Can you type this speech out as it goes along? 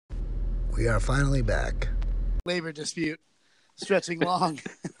We are finally back. Labor dispute stretching long.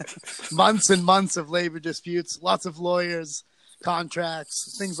 Months and months of labor disputes, lots of lawyers,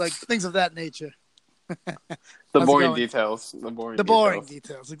 contracts, things of that nature. The boring details. The boring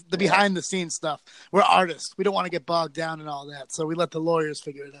details. The behind the scenes stuff. We're artists. We don't want to get bogged down in all that. So we let the lawyers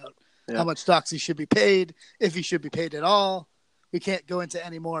figure it out. Yeah. How much Doxy should be paid, if he should be paid at all. We can't go into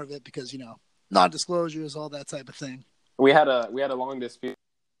any more of it because, non-disclosures, all that type of thing. We had a long dispute,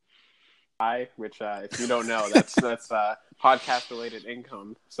 which if you don't know, that's podcast related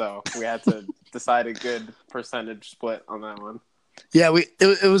income. So we had to decide a good percentage split on that one. Yeah,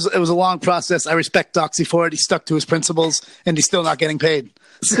 it was a long process. I respect Doxy for it. He stuck to his principles, and he's still not getting paid.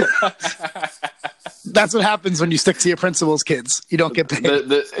 That's what happens when you stick to your principles, kids. You don't get paid.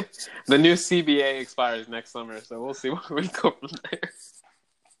 The new CBA expires next summer, so we'll see where we go from there.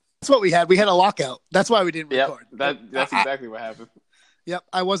 That's what we had. We had a lockout. That's why we didn't record. That's exactly what happened. Yep,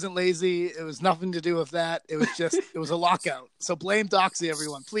 I wasn't lazy. It was nothing to do with that. It was a lockout. So blame Doxy,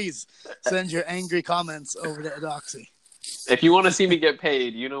 everyone. Please send your angry comments over to Doxy. If you want to see me get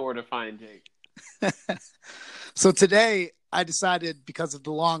paid, you know where to find Jake. So today, I decided, because of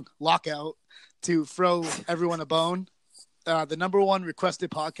the long lockout, to throw everyone a bone. The number one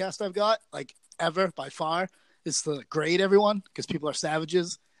requested podcast I've got, ever, by far, is to grade everyone, because people are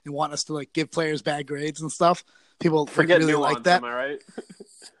savages and want us to, give players bad grades and stuff. People really like that. Am I right?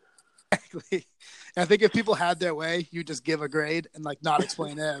 Exactly. I think if people had their way, you just give a grade and, not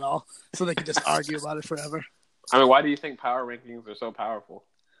explain it at all, so they could just argue about it forever. I mean, why do you think power rankings are so powerful?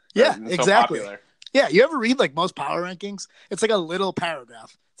 Yeah, exactly. So popular? Yeah, you ever read most power rankings? It's like a little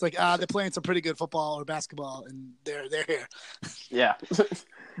paragraph. It's they're playing some pretty good football or basketball, and they're here. Yeah,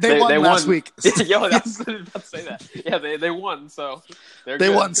 they won last week. Yo, that's about to say that. Yeah, they won, so they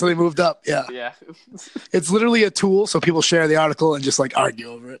won, so they moved up. Yeah, yeah. It's literally a tool, so people share the article and just argue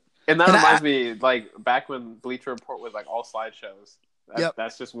over it. And that reminds me, back when Bleacher Report was all slideshows.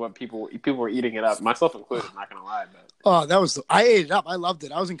 That's just what people were eating it up, myself included. I'm not gonna lie, but I ate it up. I loved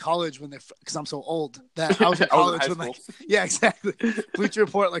it. I was in college because I'm so old that I was in college when yeah, exactly. Bleacher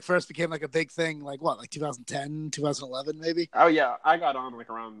Report first became a big thing, 2010, 2011 maybe. Oh yeah, I got on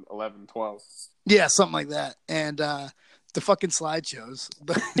around 11, 12. Yeah, something like that. And the fucking slideshows.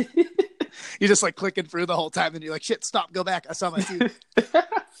 You're just clicking through the whole time, and you're like, shit, stop, go back. I saw my teeth.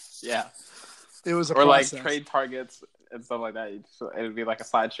 Yeah, it was a or process. trade targets and stuff like that. It would be a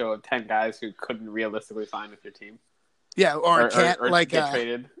slideshow of 10 guys who couldn't realistically sign with your team. Yeah, or can't get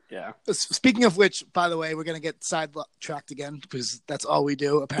traded. Yeah. Speaking of which, by the way, we're gonna get sidetracked again because that's all we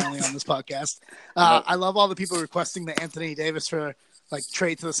do apparently on this podcast. I love all the people requesting the Anthony Davis for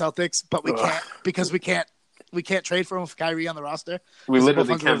trade to the Celtics, but we can't because we can't trade for him with Kyrie on the roster. We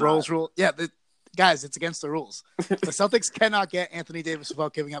literally can't. The Rolls rule. Yeah, guys, it's against the rules. The Celtics cannot get Anthony Davis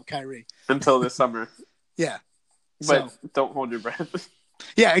without giving up Kyrie until this summer. Yeah. But don't hold your breath.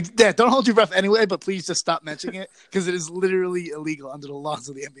 Yeah, don't hold your breath anyway, but please just stop mentioning it because it is literally illegal under the laws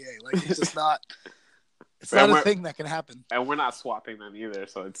of the NBA. It's just not – it's not a thing that can happen. And we're not swapping them either,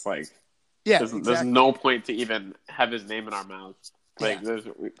 so it's there's no point to even have his name in our mouths.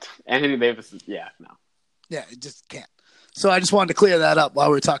 Anthony Davis is – no. Yeah, it just can't. So I just wanted to clear that up while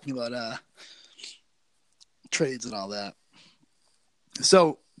we were talking about trades and all that.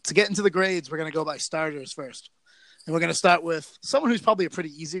 So to get into the grades, we're going to go by starters first. And we're going to start with someone who's probably a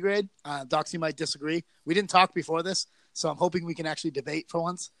pretty easy grade. Doxy might disagree. We didn't talk before this, so I'm hoping we can actually debate for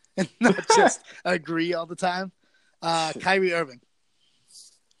once and not just agree all the time. Kyrie Irving.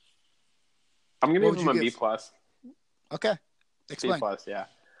 I'm going to give him a B+. Okay. Explain. B+,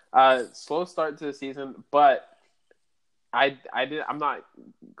 yeah. Slow start to the season, but I'm not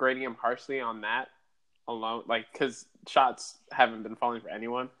grading him harshly on that alone, because shots haven't been falling for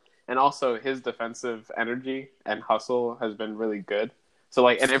anyone. And also, his defensive energy and hustle has been really good. So,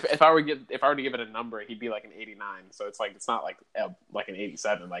 and if I were to give it a number, he'd be an 89. So it's it's not an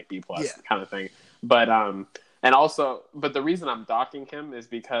 87, B+ kind of thing. But but the reason I'm docking him is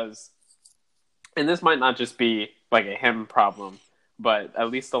because, and this might not just be a him problem, but at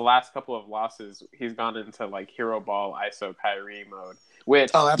least the last couple of losses, he's gone into hero ball ISO Kyrie mode.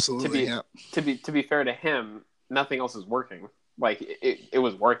 Which, absolutely, to be fair to him, nothing else is working. It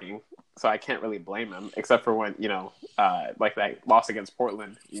was working, so I can't really blame him, except for when, that loss against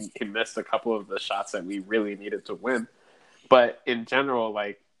Portland, he missed a couple of the shots that we really needed to win. But in general,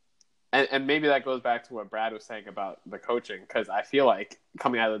 and maybe that goes back to what Brad was saying about the coaching, because I feel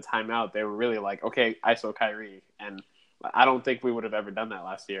coming out of the timeout, they were really okay, ISO Kyrie, and I don't think we would have ever done that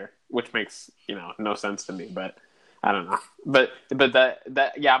last year, which makes, no sense to me, but I don't know. But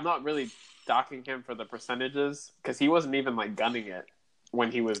I'm not really docking him for the percentages because he wasn't even gunning it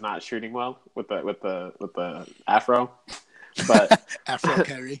when he was not shooting well with the afro. But Afro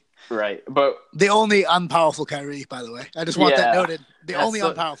Kyrie. Right. But the only unpowerful Kyrie, by the way. I just want that noted. The only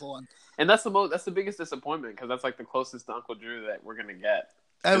unpowerful one. And that's the biggest disappointment because that's like the closest to Uncle Drew that we're gonna get.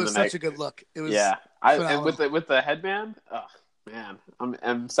 That was such a good look. It was and with the headband, oh man,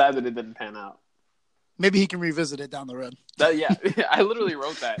 I'm sad that it didn't pan out. Maybe he can revisit it down the road. I literally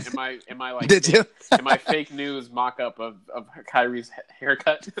wrote that in my like Did you? in my fake news mock up of Kyrie's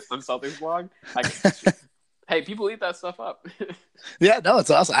haircut on Celtics blog. Like, hey, people eat that stuff up. Yeah, no, it's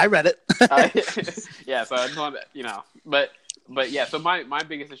awesome. I read it. So I just want to, but yeah. So my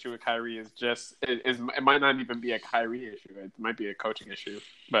biggest issue with Kyrie is just it might not even be a Kyrie issue. It might be a coaching issue.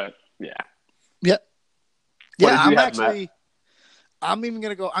 But yeah. Yep. Yeah, I'm even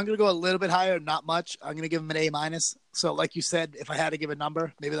gonna go. I'm gonna go a little bit higher, not much. I'm gonna give him an A-. So, like you said, if I had to give a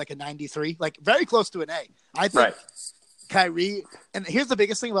number, maybe like a 93, like very close to an A. I think Kyrie. And here's the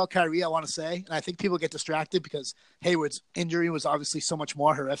biggest thing about Kyrie, I want to say, and I think people get distracted because Hayward's injury was obviously so much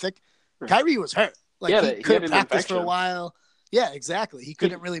more horrific. Right. Kyrie was hurt. Like he couldn't practice for a while. Yeah, exactly. He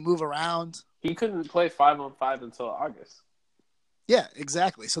couldn't really move around. He couldn't play 5-on-5 until August. Yeah,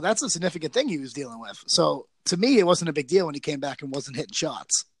 exactly. So that's a significant thing he was dealing with. So to me, it wasn't a big deal when he came back and wasn't hitting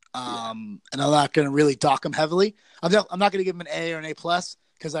shots. And I'm not going to really dock him heavily. I'm not going to give him an A or an A+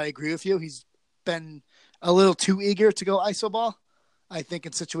 because I agree with you. He's been a little too eager to go iso ball. I think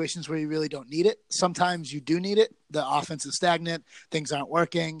in situations where you really don't need it. Sometimes you do need it. The offense is stagnant. Things aren't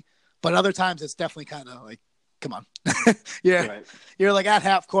working. But other times it's definitely kind of like, come on. You're like at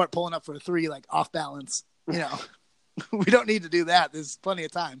half court pulling up for a 3, like off balance. We don't need to do that. There's plenty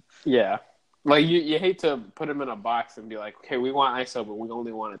of time. Yeah. Like you hate to put him in a box and be like, okay, we want ISO, but we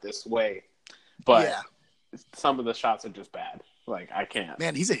only want it this way. But some of the shots are just bad. Like I can't.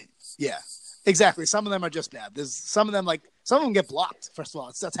 Man, exactly. Some of them are just bad. There's some of them get blocked. First of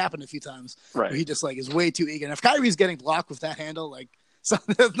all, that's happened a few times. Right. Where he just like is way too eager. And if Kyrie's getting blocked with that handle, like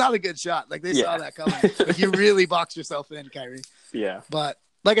that's not a good shot. Like they saw that coming. Like you really boxed yourself in, Kyrie. Yeah. But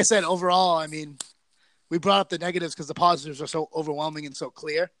like I said, overall, I mean, we brought up the negatives because the positives are so overwhelming and so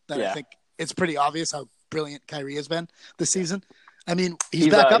clear that I think it's pretty obvious how brilliant Kyrie has been this season. I mean, he's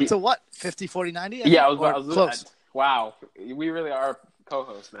back up to what? 50, 40, 90? Yeah, I was close. Wow. We really are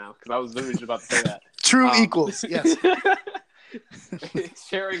co-hosts now because I was literally just about to say that. True equals, yes.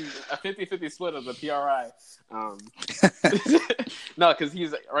 Sharing a 50-50 split of the PRI. No, because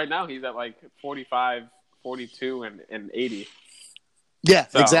he's at like 45, 42, and 80. Yeah,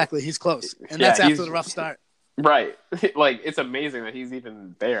 so, exactly. He's close. And that's after the rough start. Right. Like, it's amazing that he's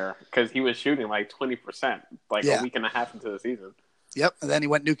even there because he was shooting like 20% a week and a half into the season. Yep. And then he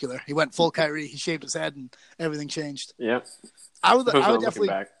went nuclear. He went full Kyrie. He shaved his head and everything changed. Yep. I would definitely.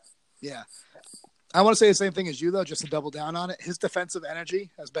 Yeah. I want to say the same thing as you, though, just to double down on it. His defensive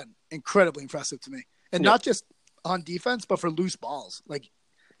energy has been incredibly impressive to me. And not just on defense, but for loose balls. Like,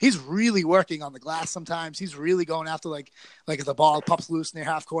 he's really working on the glass sometimes. He's really going after, like if the ball pops loose near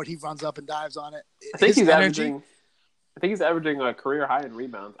half court, he runs up and dives on it. I think he's averaging a career high in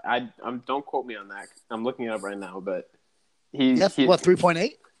rebounds. Don't quote me on that. I'm looking it up right now, but he's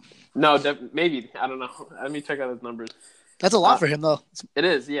 3.8? No, maybe. I don't know. Let me check out his numbers. That's a lot for him, though. It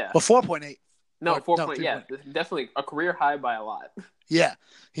is, yeah. But 4.8. No, 4. Yeah, definitely a career high by a lot. Yeah,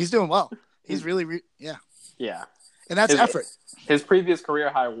 he's doing well. He's really, Yeah. And that's effort. His previous career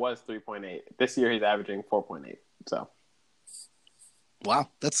high was 3.8. This year he's averaging 4.8. So, wow,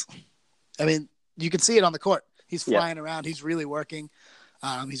 you can see it on the court. He's flying around. He's really working.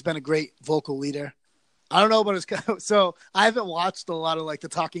 He's been a great vocal leader. I don't know about so I haven't watched a lot of like the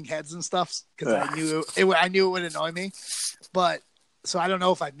talking heads and stuff because I knew it would annoy me, but. So I don't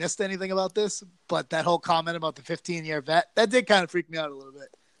know if I missed anything about this, but that whole comment about the 15-year vet, that did kind of freak me out a little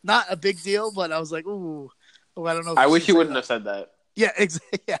bit. Not a big deal, but I was like, ooh, I don't know. I wish you wouldn't have said that. Yeah,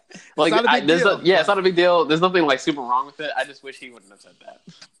 exactly. Yeah. Like, it's not a big deal. There's nothing like super wrong with it. I just wish he wouldn't have said that.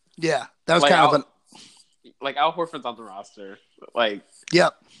 Yeah, that was like kind of like Al Horford's on the roster. Like,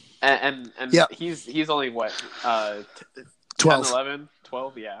 yep. And he's only what 12, 11,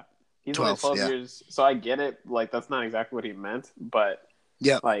 12, yeah. He's 12, only 12 years, so I get it. Like, that's not exactly what he meant, but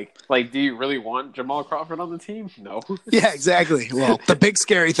like, do you really want Jamal Crawford on the team? No. Yeah, exactly. Well, the big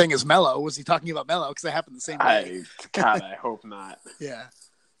scary thing is Melo. Was he talking about Melo? Because it happened the same day. I hope not. Yeah.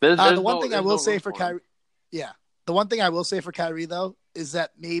 The one thing I will say for Kyrie, the one thing I will say for Kyrie though is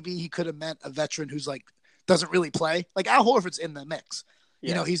that maybe he could have meant a veteran who's like doesn't really play. Like Al Horford's in the mix.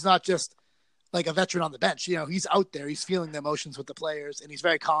 Yeah. He's not just like a veteran on the bench. He's out there. He's feeling the emotions with the players, and he's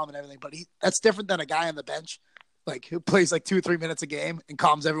very calm and everything. But that's different than a guy on the bench, like who plays like 2 or 3 minutes a game and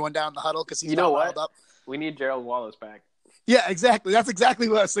calms everyone down in the huddle because he's not riled up. We need Gerald Wallace back. Yeah, exactly. That's exactly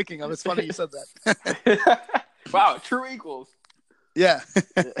what I was thinking of. It's funny you said that. Wow, true equals. Yeah.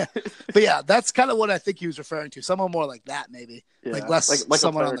 Yeah. But yeah, that's kind of what I think he was referring to. Someone more like that, maybe. Yeah. Like less like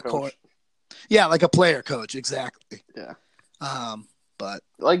someone a on the coach. court. Yeah, like a player coach, exactly. Yeah. But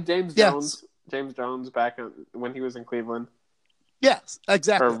Like James yeah. Jones. James Jones back when he was in Cleveland. Yes,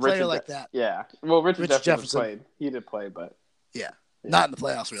 exactly. Or A player Richard, like that. Yeah. Well, Richard Jefferson Jefferson. played. He did play, but Yeah. Not in the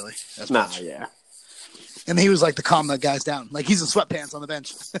playoffs, really. yeah. And he was like the calm the guys down. Like he's in sweatpants on the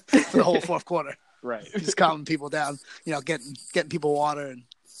bench for the whole fourth quarter. Right. He's calming people down. Getting people water and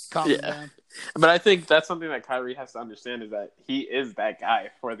calming them down. But I think that's something that Kyrie has to understand is that he is that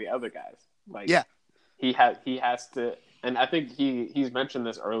guy for the other guys. Like, yeah, he has to, and I think he's mentioned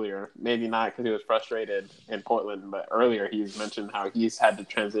this earlier. Maybe not because he was frustrated in Portland, but earlier he's mentioned how he's had to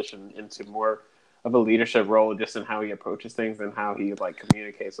transition into more of a leadership role, just in how he approaches things and how he like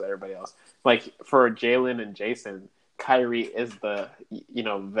communicates with everybody else. Like for Jalen and Jason, Kyrie is the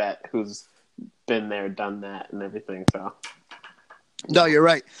vet who's been there, done that, and everything. So, no, you're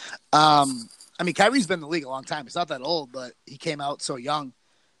right. I mean, Kyrie's been in the league a long time. He's not that old, but he came out so young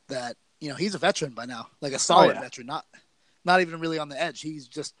that he's a veteran by now, like a solid veteran, not even really on the edge. He's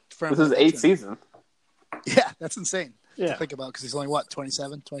just firmly. This is eighth season. Yeah, that's insane to think about because he's only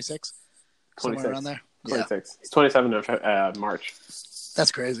 27, 26, 26. somewhere around there. 26. Yeah. He's 27 in March.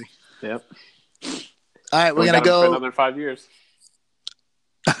 That's crazy. Yep. All right, we're gonna go for another 5 years.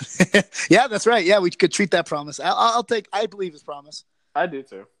 Yeah, that's right. Yeah, we could treat that promise. I'll take. I believe his promise. I do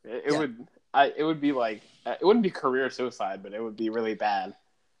too. It would. It would be like it wouldn't be career suicide, but it would be really bad.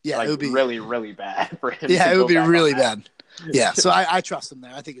 Yeah, like, it would be really, really bad for him. Yeah, it would be really bad. Yeah, so I trust him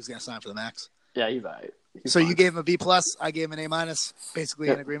there. I think he's gonna sign for the max. Yeah, he's all right. So fine. You gave him a B+, I gave him an A-, basically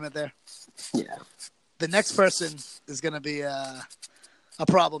in agreement there. Yeah. The next person is going to be a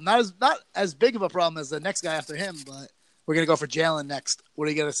problem. Not as big of a problem as the next guy after him, but we're going to go for Jalen next. What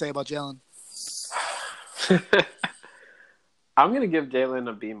are you going to say about Jalen? I'm going to give Jalen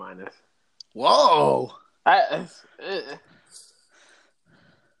a B-. Whoa.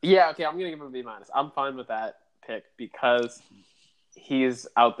 Yeah, okay, I'm going to give him a B-. I'm fine with that pick because he's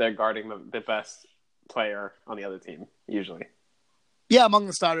out there guarding the best player on the other team, usually. Yeah, among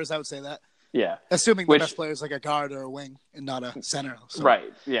the starters, I would say that. Yeah. Assuming the best player is like a guard or a wing and not a center. So.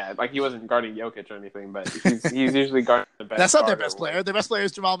 Right, yeah. Like, he wasn't guarding Jokic or anything, but he's usually guarding the best. That's not their best player. Their best player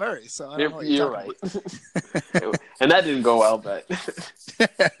is Jamal Murray, so I don't know what you're right. And that didn't go well, but...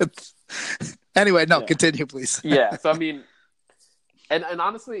 Anyway, continue, please. Yeah, so, I mean... And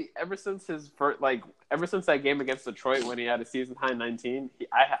honestly, ever since that game against Detroit when he had a season high 19,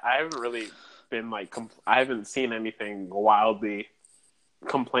 I haven't really been like I haven't seen anything wildly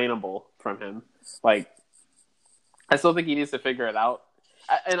complainable from him. Like, I still think he needs to figure it out.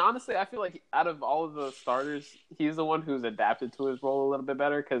 And honestly, I feel like out of all of the starters, he's the one who's adapted to his role a little bit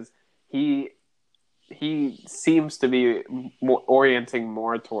better because he seems to be orienting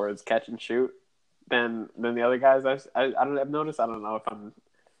more towards catch and shoot than the other guys I've noticed. I don't know if I'm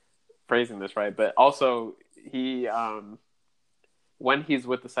phrasing this right, but also he when he's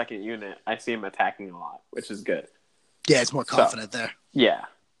with the second unit, I see him attacking a lot, which is good. Yeah, it's more confident there. Yeah,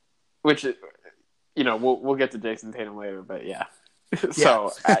 which we'll get to Jason Tatum later, but yeah.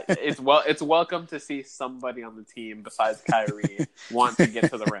 So it's welcome to see somebody on the team besides Kyrie want to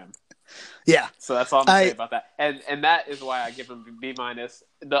get to the rim. Yeah. So that's all I'm gonna say about that, and that is why I give him B-.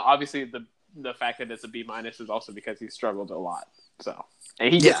 Obviously the fact that it's a B- is also because he struggled a lot. So,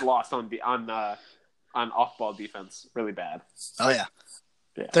 and he gets lost on off-ball defense really bad. Oh yeah.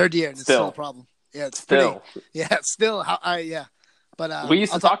 Third year and it's still a problem. Yeah, it's still. But we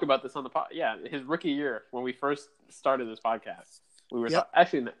used to talk about this on the pod. Yeah, his rookie year when we first started this podcast, we were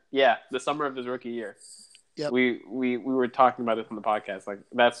the summer of his rookie year. Yep. We were talking about this on the podcast. Like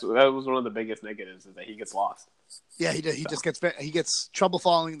that was one of the biggest negatives is that he gets lost. Yeah, he did. He just gets trouble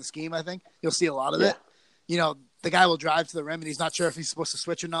following the scheme. I think you'll see a lot of it. The guy will drive to the rim and he's not sure if he's supposed to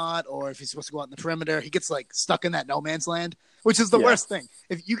switch or not, or if he's supposed to go out in the perimeter. He gets like stuck in that no man's land, which is the worst thing.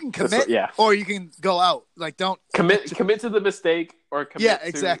 If you can commit, or you can go out. Like don't commit to the mistake or commit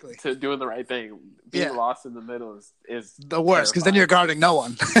exactly. to doing the right thing. Being lost in the middle is the worst because then you're guarding no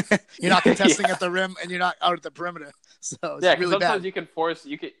one. You're not contesting at the rim and you're not out at the perimeter. So it's really sometimes bad.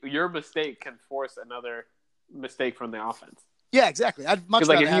 you can your mistake can force another mistake from the offense. Yeah, exactly. I'd much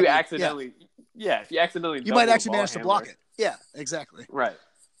rather if you accidentally, you might actually manage to block it. Yeah, exactly. Right.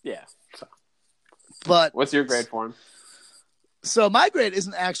 Yeah. So. But what's your grade for him? So my grade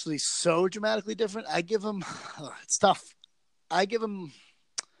isn't actually so dramatically different. I give him. It's tough. I'm going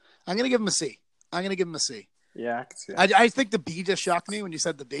to give him a C. Yeah, I can see that. I think the B just shocked me when you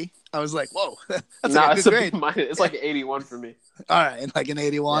said the B. I was like, whoa, that's No, like a it's good a grade. B minus. It's like an 81 for me. All right, and like an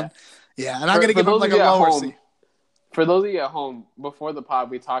 81. Yeah, and I'm For gonna give him those like of a you at lower home, C. For those of you at home, before the pod,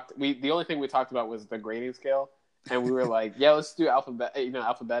 the only thing we talked about was the grading scale, and we were like, yeah, let's do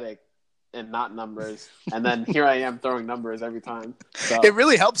alphabetic and not numbers. And then here I am throwing numbers every time. So It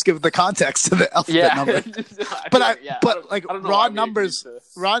really helps give the context to the alphabet number. But raw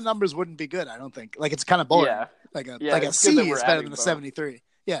numbers wouldn't be good. I don't think. Like it's kind of boring. Yeah. Like a Yeah, it's C good that we're is better adding than a both. 73.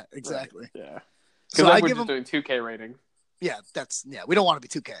 Yeah, exactly. Right. Yeah. So Because I we're give just him. doing 2K rating. Yeah, we don't want to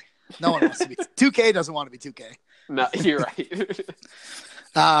be 2K. No one wants to be 2K. Doesn't want to be 2K. No, you're right.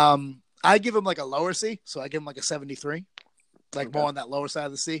 I give him like a lower C, so I give him like a 73, like more on that lower side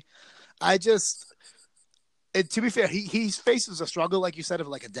of the C. To be fair, he faces a struggle, like you said, of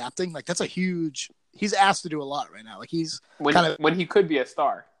like adapting. Like that's a huge. He's asked to do a lot right now. Like he's when he could be a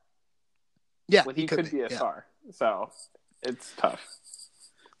star. Yeah, when he could be a star. So it's tough.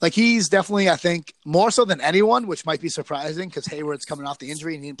 Like he's definitely, I think, more so than anyone, which might be surprising because Hayward's coming off the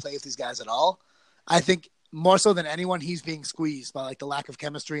injury and he didn't play with these guys at all. I think more so than anyone, he's being squeezed by like the lack of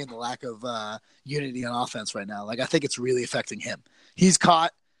chemistry and the lack of unity on offense right now. Like I think it's really affecting him. He's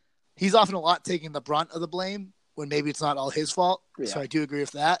often a lot taking the brunt of the blame when maybe it's not all his fault. Yeah. So I do agree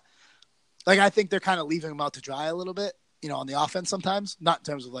with that. Like I think they're kind of leaving him out to dry a little bit, on the offense sometimes, not in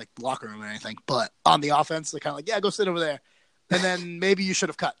terms of like locker room or anything, but on the offense, they're kind of like, yeah, go sit over there. And then maybe you should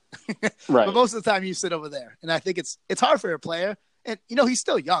have cut. Right. But most of the time you sit over there. And I think it's hard for a player. And, he's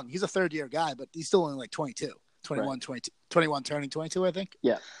still young. He's a third-year guy, but he's still only like 21, 21 turning 22, I think.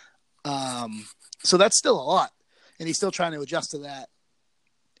 Yeah. So that's still a lot. And he's still trying to adjust to that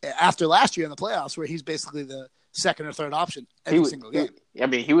after last year in the playoffs where he's basically the second or third option every single game.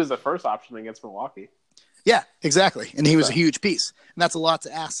 He was the first option against Milwaukee. Yeah, exactly. And he was a huge piece. And that's a lot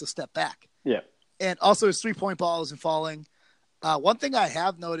to ask to step back. Yeah. And also his three-point ball isn't falling. One thing I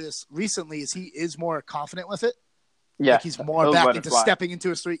have noticed recently is he is more confident with it. Yeah. Like he's more back into stepping into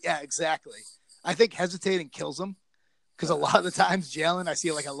his three. Yeah, exactly. I think hesitating kills him because a lot of the times Jalen, I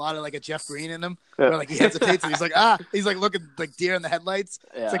see like a lot of like a Jeff Green in him where like he hesitates and he's like looking like deer in the headlights.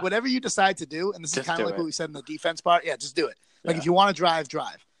 Yeah. It's like whatever you decide to do, and this is kind of like what we said in the defense part. Yeah, just do it. Like if you want to drive.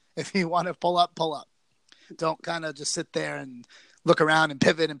 If you want to pull up. Don't kind of just sit there and look around and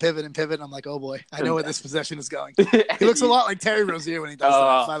pivot. I'm like, oh boy, I know where this possession is going. He looks a lot like Terry Rozier when he does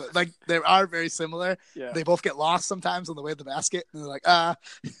that. Like they are very similar. Yeah. They both get lost sometimes on the way to the basket, and they're like, I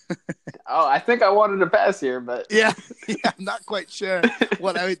think I wanted to pass here, but yeah, I'm not quite sure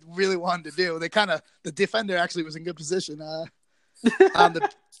what I really wanted to do. The defender actually was in good position. The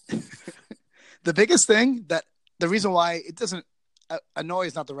biggest thing the reason why it doesn't annoy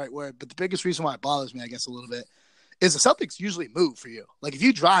is not the right word, but the biggest reason why it bothers me, I guess, a little bit. Is the Celtics usually move for you. Like if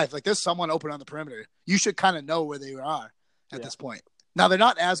you drive, like there's someone open on the perimeter, you should kind of know where they are at this point. Now they're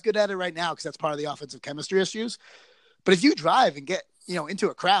not as good at it right now because that's part of the offensive chemistry issues. But if you drive and get into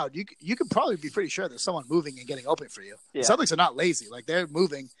a crowd, you could probably be pretty sure there's someone moving and getting open for you. Yeah. The Celtics are not lazy; like they're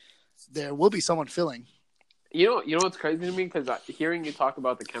moving. There will be someone filling. You know what's crazy to me because hearing you talk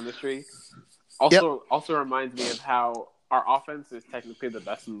about the chemistry also reminds me of how our offense is technically the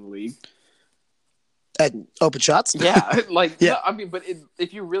best in the league. At open shots? Yeah. But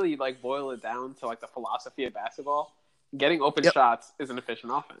if you really like boil it down to like the philosophy of basketball, getting open shots is an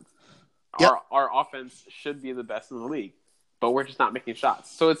efficient offense. Yep. Our offense should be the best in the league, but we're just not making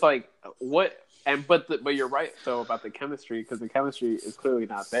shots. So it's like what? But you're right though about the chemistry because the chemistry is clearly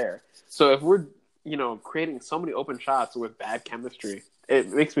not there. So if we're creating so many open shots with bad chemistry,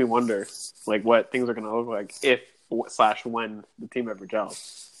 it makes me wonder like what things are going to look like when the team ever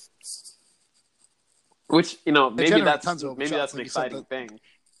gels. Which, maybe that's an exciting thing.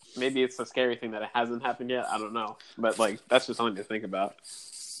 Maybe it's a scary thing that it hasn't happened yet. I don't know. But, that's just something to think about.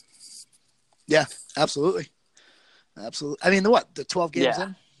 Yeah, absolutely. Absolutely. I mean, the 12 games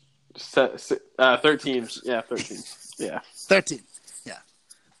in? 13. Yeah, 13. Yeah. 13. Yeah.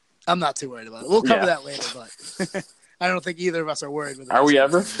 I'm not too worried about it. We'll cover that later, but I don't think either of us are worried. Are we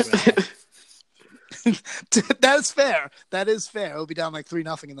ever? That is fair. It'll be down like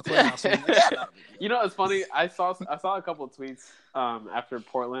 3-0 in the playoffs. It's funny. I saw a couple of tweets after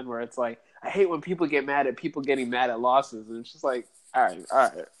Portland where it's like, I hate when people get mad at people getting mad at losses, and it's just like, all right.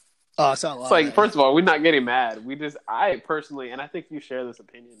 Oh, it's not a lot. It's like, first of all, we're not getting mad. I personally, and I think you share this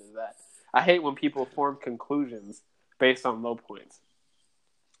opinion, is that I hate when people form conclusions based on low points.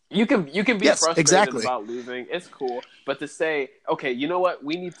 You can be frustrated about losing. It's cool. But to say, okay, you know what,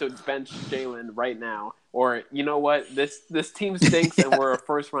 we need to bench Jalen right now, or you know what, this team stinks and we're a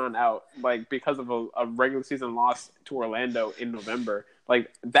first round out, like because of a regular season loss to Orlando in November.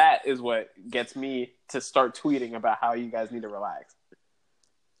 Like that is what gets me to start tweeting about how you guys need to relax.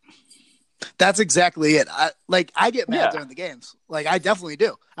 That's exactly it. I get mad during the games. Like I definitely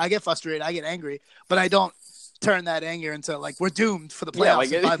do. I get frustrated. I get angry, but I don't turn that anger into like we're doomed for the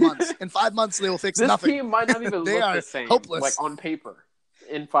playoffs in 5 months. In 5 months, they will fix nothing. This team might not even look the same, hopeless. Like on paper,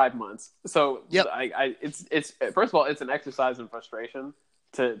 in 5 months. So it's first of all, it's an exercise in frustration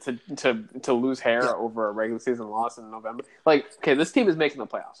to lose hair over a regular season loss in November. Like, okay, this team is making the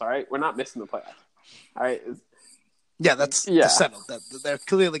playoffs. All right, we're not missing the playoffs. All right. That's settled. They're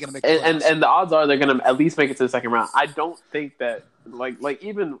clearly going to make the playoffs. And the odds are they're going to at least make it to the second round. I don't think that like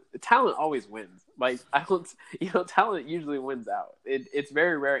even talent always wins. Like I don't, talent usually wins out. It's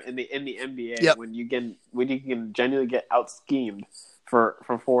very rare in the NBA when you can genuinely get out schemed for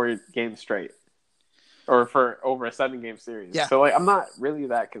 4 games straight, or for over a 7-game series. Yeah. So like I'm not really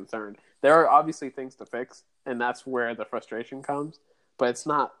that concerned. There are obviously things to fix, and that's where the frustration comes. But it's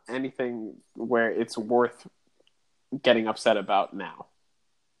not anything where it's worth getting upset about now.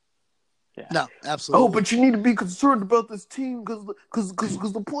 Yeah. No, absolutely. Oh, but you need to be concerned about this team because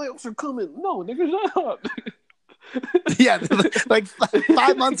the playoffs are coming. No, nigga, shut up. Yeah, like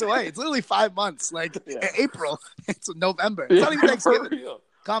 5 months away. It's literally 5 months. Like April. It's November. It's not even Thanksgiving.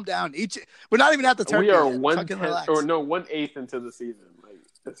 Calm down. We're not even at the turkey. We are yet. 1/10 or no 1/8 into the season. Like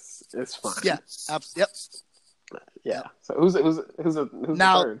it's fine. Yeah. Yep. Yeah. So who's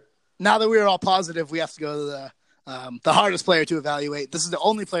now, the third? Now that we're all positive, we have to go to the hardest player to evaluate. This is the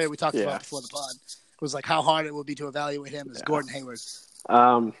only player we talked about before the pod. It was like how hard it would be to evaluate him is Gordon Hayward. C-.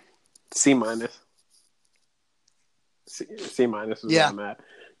 C- is where I'm at.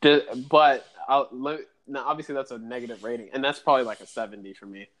 But now obviously that's a negative rating, and that's probably like a 70 for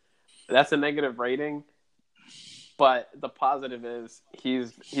me. That's a negative rating, but the positive is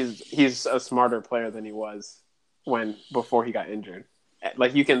he's a smarter player than he was before he got injured.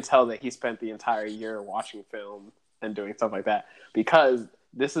 Like you can tell that he spent the entire year watching film and doing stuff like that, because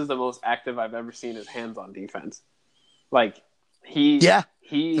this is the most active I've ever seen his hands on defense. Like that's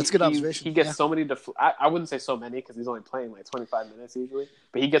a good observation. He gets so many I wouldn't say so many because he's only playing like 25 minutes usually,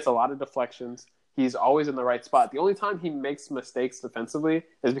 but he gets a lot of deflections. He's always in the right spot. The only time he makes mistakes defensively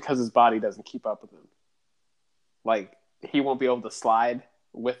is because his body doesn't keep up with him. Like he won't be able to slide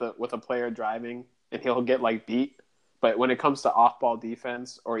with a player driving, and he'll get like beat. But when it comes to off-ball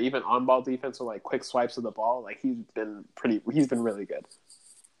defense or even on-ball defense or like quick swipes of the ball, like he's been really good.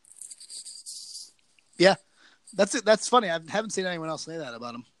 Yeah, that's funny. I haven't seen anyone else say that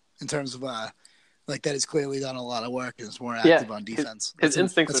about him in terms of like that he's clearly done a lot of work and is more active on defense. His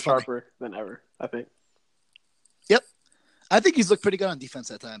instincts are sharper than ever, I think. Yep, I think he's looked pretty good on defense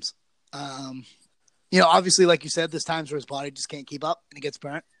at times. Obviously, like you said, there's times where his body just can't keep up and he gets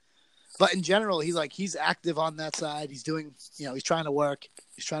burnt. But in general, he's active on that side. He's doing, he's trying to work.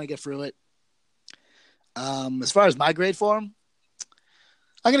 He's trying to get through it. As far as my grade for him,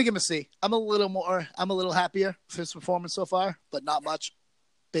 I'm gonna give him a C. I'm a little happier with his performance so far, but not much.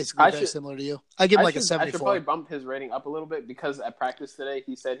 Basically, very similar to you. I give him like a 74. I should probably bump his rating up a little bit because at practice today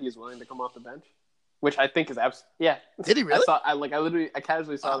he said he's willing to come off the bench, which I think is yeah. Did he really? I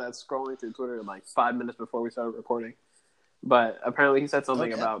casually saw that scrolling through Twitter like 5 minutes before we started recording. But apparently he said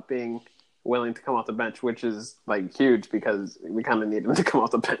something about being willing to come off the bench, which is like huge because we kind of need him to come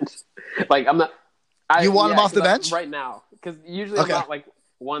off the bench. Like I'm not. You want him off the bench right now? Because usually I'm not like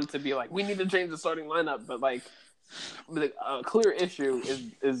one to be like we need to change the starting lineup, but like a clear issue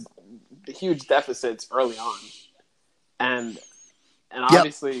is the huge deficits early on, and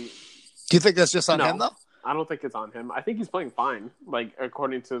obviously. Do you think that's just on him though? I don't think it's on him. I think he's playing fine. Like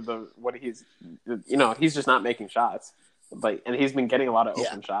according to he's just not making shots. And he's been getting a lot of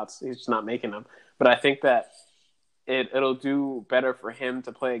open shots. He's just not making them. But I think that it'll do better for him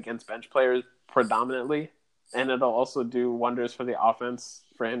to play against bench players predominantly, and it'll also do wonders for the offense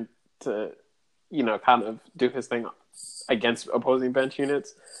for him to, kind of do his thing against opposing bench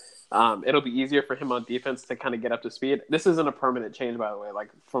units. It'll be easier for him on defense to kind of get up to speed. This isn't a permanent change, by the way.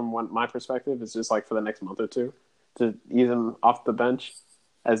 Like from my perspective, it's just like for the next month or two to ease him off the bench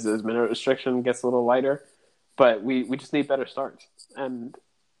as his minute restriction gets a little lighter. But we just need better starts. And,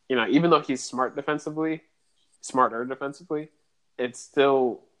 even though he's smarter defensively, it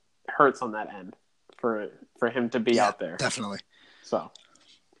still hurts on that end for him to be out there. Definitely. So.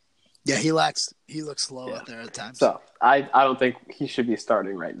 Yeah, he looks slow out there at times. So I don't think he should be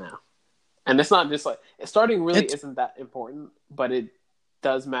starting right now. And it's not just like starting really isn't that important, but it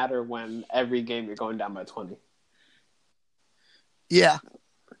does matter when every game you're going down by 20. Yeah.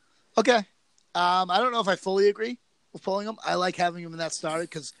 Okay. I don't know if I fully agree with pulling him. I like having him in that starter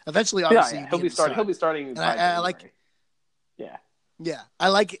because eventually, obviously, you He'll need be him to starting. He'll start. be starting And by I January. like, Yeah. yeah, I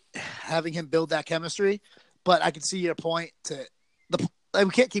like having him build that chemistry. But I can see your point like,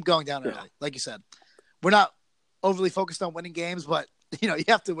 we can't keep going down early, like you said. We're not overly focused on winning games, but you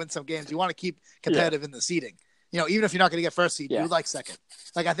have to win some games. You want to keep competitive in the seeding. Even if you're not going to get first seed, you would like second.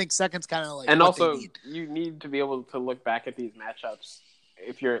 Like I think second's kind of like and what also they need. you need to be able to look back at these matchups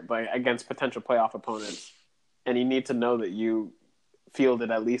if you're like against potential playoff opponents, and you need to know that you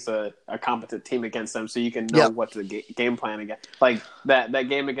fielded at least a competent team against them, so you can know what the game plan again. Like that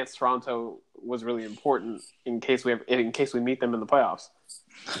game against Toronto was really important in case we meet them in the playoffs.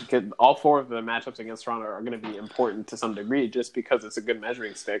 Because all four of the matchups against Toronto are going to be important to some degree, just because it's a good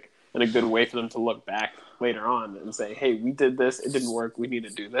measuring stick and a good way for them to look back later on and say, "Hey, we did this; it didn't work. We need to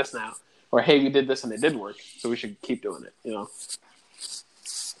do this now." Or, "Hey, we did this and it did work, so we should keep doing it."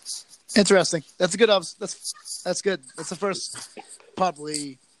 Interesting. That's a good. That's good. That's the first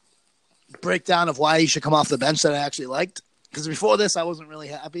probably breakdown of why he should come off the bench that I actually liked. Because before this, I wasn't really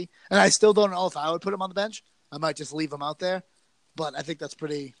happy, and I still don't know if I would put him on the bench. I might just leave him out there, but I think that's a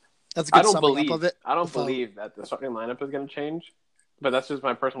good summing up of it. I don't believe that the starting lineup is going to change, but that's just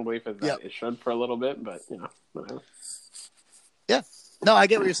my personal belief is that it should for a little bit. But whatever. Yeah. No, I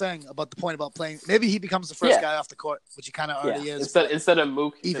get what you're saying about the point about playing. Maybe he becomes the first guy off the court, which he kind of already is. Instead of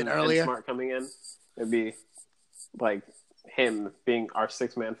Mook even earlier, and Smart coming in, it'd be like him being our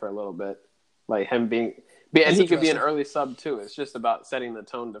sixth man for a little bit, like him being, and he could be an early sub too. It's just about setting the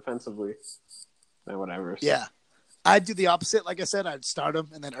tone defensively and whatever. So. Yeah, I'd do the opposite. Like I said, I'd start him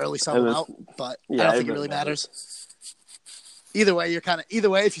and then early sub him out, but I don't think it really matters. Either way,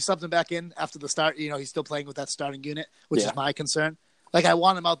 if you sub him back in after the start, he's still playing with that starting unit, which is my concern. Like I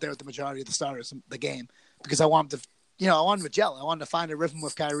want him out there with the majority of the starters in the game because I want him to, I want him to gel. I want him to find a rhythm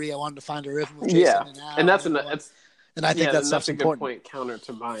with Kyrie. I want him to find a rhythm with Jason. And that's and I think that's a good important. point counter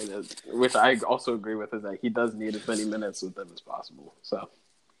to mine, which I also agree with, is that he does need as many minutes with them as possible. So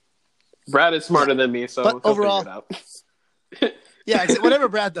Brad is smarter than me, so but overall, figure it out. Whatever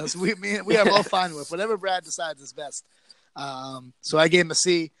Brad does, we are both fine with whatever Brad decides is best. So I gave him a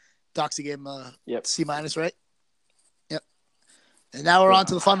C. Doxy gave him a C minus, right? Yep. And now we're on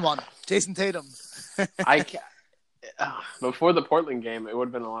to the fun one, Jason Tatum. Before the Portland game, it would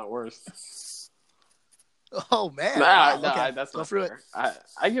have been a lot worse. Oh man! Okay. That's not fair.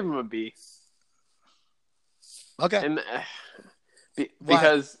 I give him a B. Okay. And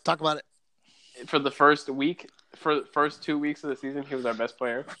because talk about it. For the first 2 weeks of the season, he was our best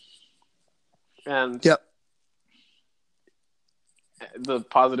player. And the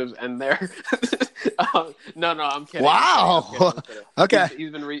positives end there. No, I'm kidding. Wow. I'm kidding. Okay.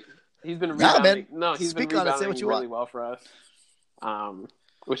 He's been rebounding. He's been rebounding really want. Well for us.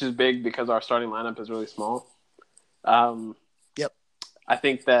 Which is big because our starting lineup is really small. I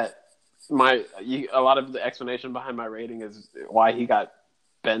think that a lot of the explanation behind my rating is why he got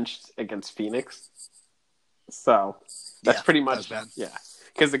benched against Phoenix. So that's pretty much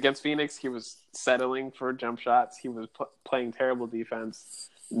because against Phoenix he was settling for jump shots. He was playing terrible defense,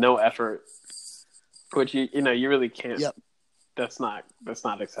 no effort, which you really can't. Yep. That's not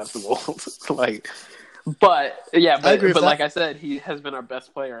acceptable. But like I said, he has been our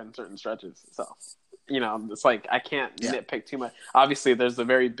best player in certain stretches. So, it's like I can't nitpick too much. Obviously, there's a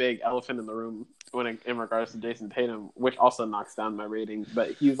very big elephant in the room in regards to Jason Tatum, which also knocks down my rating.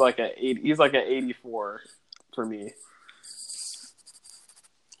 But he's like a 84 for me.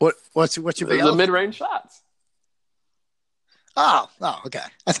 What's your big the mid-range shots? Oh, okay.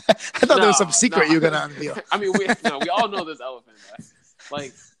 I thought there was some secret you were gonna unveil. I mean, we all know this elephant,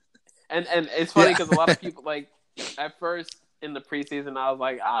 right? And it's funny because a lot of people, at first in the preseason, I was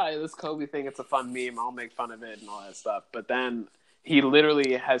like, this Kobe thing, it's a fun meme. I'll make fun of it and all that stuff. But then he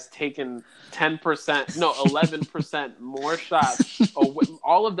literally has taken 11% more shots.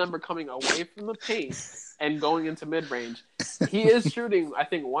 All of them are coming away from the paint and going into mid-range. He is shooting, I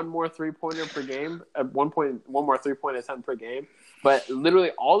think, one more three-pointer per game, one more three-point attempt per game. But literally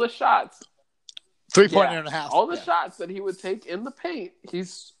all the shots, 3-pointer and a half. All the shots that he would take in the paint,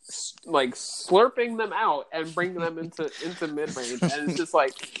 he's like slurping them out and bringing them into mid-range. And it's just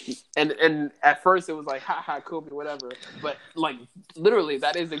like, and at first it was like, ha, Kobe, whatever. But literally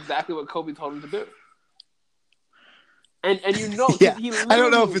that is exactly what Kobe told him to do. And he I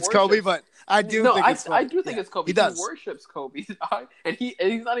don't know if it's Kobe, but I do think it's Kobe. I do think it's Kobe. He does. He worships Kobe. And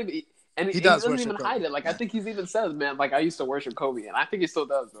he's not even... And he doesn't even hide it. I think he's even says, man, I used to worship Kobe. And I think he still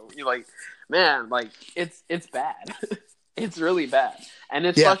does, though. You're like, man, it's bad. It's really bad. And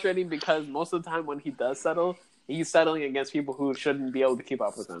it's frustrating because most of the time when he does settle, he's settling against people who shouldn't be able to keep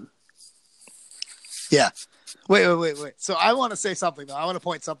up with him. Yeah. Wait. So I want to say something, though. I want to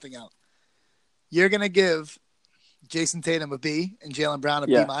point something out. You're going to give Jason Tatum a B and Jaylen Brown a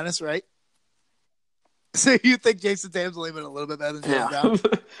B minus, right? So you think Jason Tatum's only been a little bit better than Jaylen Brown?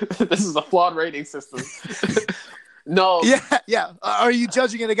 This is a flawed rating system. No. Yeah. Are you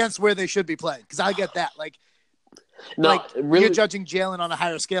judging it against where they should be playing? Because I get that. No, really, you're judging Jaylen on a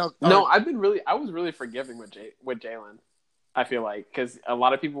higher scale. No, I was really forgiving with Jaylen. I feel like because a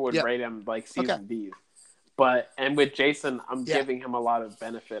lot of people would rate him like season B's. And with Jason, I'm giving him a lot of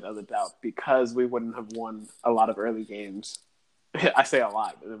benefit of the doubt because we wouldn't have won a lot of early games. I say a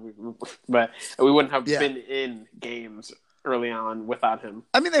lot, but we wouldn't have been in games early on without him.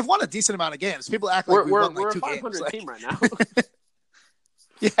 I mean, they've won a decent amount of games. People act like we're won like we're 2 a 500 games. team right now. So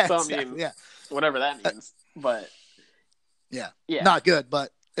exactly, I mean, whatever that means. But yeah, not good.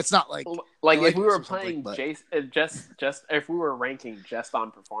 But it's not like if we were playing Jason, just if we were ranking just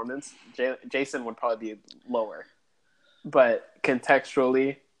on performance, Jason would probably be lower. But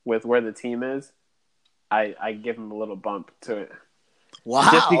contextually, with where the team is, I give him a little bump to it. Wow!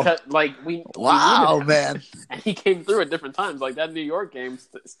 Just because, we man, and he came through at different times. Like that New York game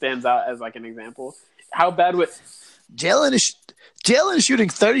stands out as like an example. How bad would Jaylen is shooting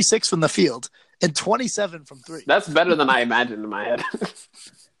 36 from the field and 27 from 3. That's better than I imagined in my head.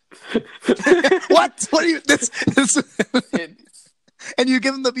 What? What do you? And you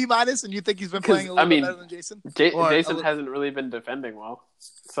give him the B minus, and you think he's been playing a little bit better than Jason? Jason hasn't really been defending well,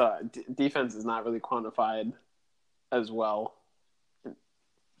 so defense is not really quantified as well.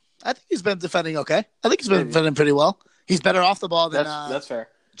 I think he's been defending okay. I think he's been defending pretty well. He's better off the ball than that's fair.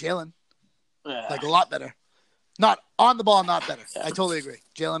 Jaylen, a lot better. Not on the ball, not better. I totally agree.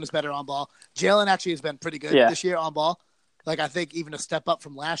 Jaylen is better on ball. Jaylen actually has been pretty good this year on ball. I think even a step up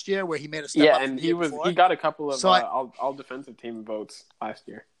from last year where he made a step up. Yeah, and he got a couple of all defensive team votes last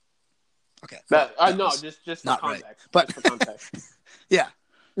year. Okay. Just not for context. Right. But just for context. Yeah.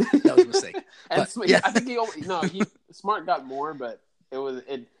 That was a mistake. I think Smart got more, but those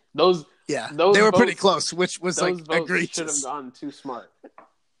they were pretty close, which was egregious. Should have gone too Smart.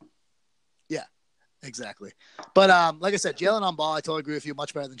 Yeah, exactly. But like I said, Jaylen on ball, I totally agree with you.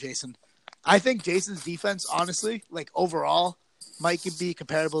 Much better than Jason. I think Jason's defense, honestly, overall, might be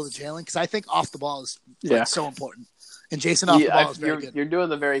comparable to Jaylen because I think off the ball is so important, and Jason off the ball is very good. You're doing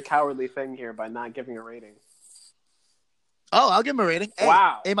the very cowardly thing here by not giving a rating. Oh, I'll give him a rating.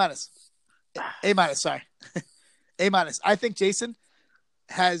 Wow, A minus. Sorry, A minus. I think Jason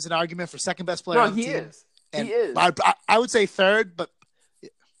has an argument for second best player. No, he is. He is. I would say third, but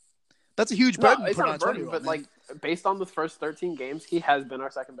that's a huge burden. It's not a burden, but based on the first 13 games, he has been our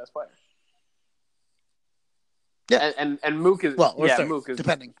second best player. Yeah, and Mook is third, Mook is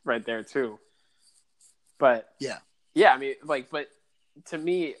depending right there too. But I mean, but to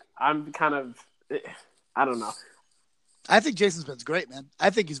me, I'm kind of I don't know. I think Jason's been great, man. I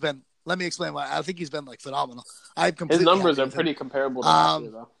think he's been. Let me explain why. I think he's been phenomenal. His numbers are pretty comparable to last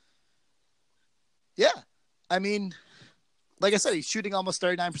year, though. Yeah, I mean, like I said, he's shooting almost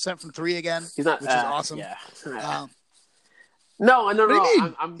 39% from 3 again. He's not, which is awesome. Yeah. No.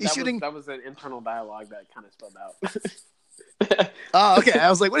 He's shooting. That was an internal dialogue that kind of spilled out. Oh, okay. I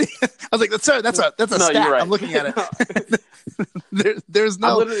was like, what? I was like, that's a stat. You're right. I'm looking at it. There's no.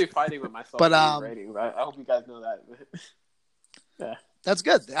 I'm literally fighting with myself. But ratings. I hope you guys know that. Yeah, that's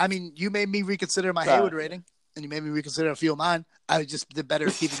good. I mean, you made me reconsider my Hayward rating, and you made me reconsider a few of mine. I just did better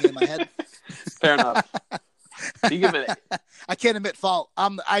at keeping it in my head. Fair enough. You give it. I can't admit fault.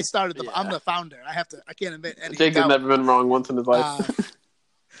 I'm the founder. I can't admit anything. Jake has never been wrong once in his life.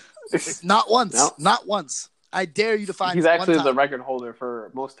 Not once. No. Not once. I dare you to find. He's actually the record holder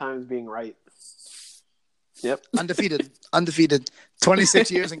for most times being right. Yep. Undefeated. 26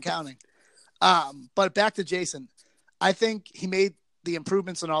 years and counting. But back to Jason. I think he made the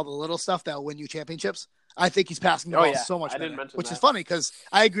improvements in all the little stuff that will win you championships. I think he's passing the ball so much better, which is funny because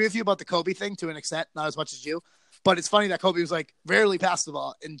I agree with you about the Kobe thing to an extent, not as much as you. But it's funny that Kobe was rarely passed the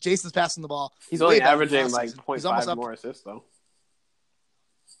ball, and Jason's passing the ball. He's only averaging 0.5 more assists though.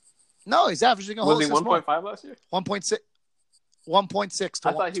 No, he's averaging a whole assist more. Was he 1.5 last year? 1.6. 1.6 to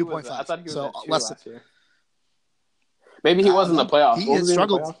 2.5. I thought he was so at 2 less last year. Maybe he was in the playoffs. He has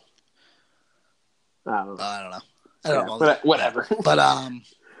struggled. I don't know. I don't know. Whatever. But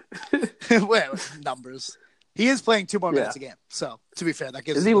numbers. He is playing 2 more minutes a game. So to be fair, that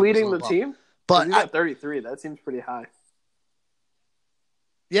gives. Is he leading the team? But he's at 33. That seems pretty high.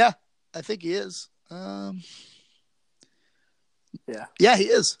 Yeah, I think he is. Yeah, he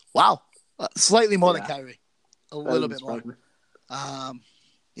is. Wow, slightly more than Kyrie, a little bit more.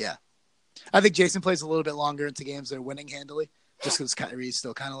 Yeah. I think Jason plays a little bit longer into games they're winning handily, just because Kyrie's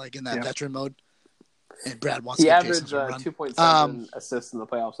still kind of like in that veteran mode, and Brad wants to get Jason some run. He averaged 2.7 assists in the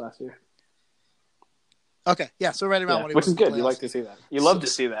playoffs last year. Okay, yeah, so right around what he which was is good. You like to see that. You love to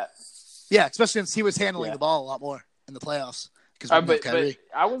see that. Yeah, especially since he was handling the ball a lot more in the playoffs. But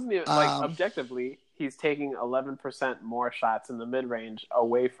I wasn't even objectively. He's taking 11% more shots in the mid range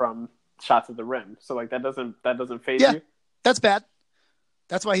away from shots at the rim. So that doesn't phase you. That's bad.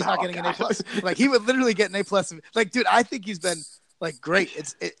 That's why he's not getting an A+. He would literally get an A+. Dude, I think he's been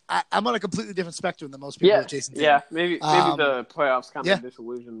great. I'm on a completely different spectrum than most people with Jason Tatum. Yeah, maybe the playoffs kind of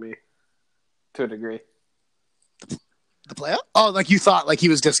disillusioned me to a degree. The playoff? Oh, you thought he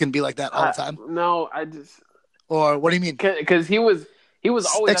was just going to be like that all the time? No, I just. Or what do you mean? Because he was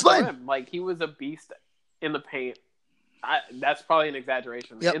always at the rim. He was a beast in the paint. That's probably an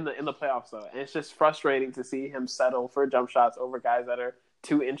exaggeration in the playoffs though, and it's just frustrating to see him settle for jump shots over guys that are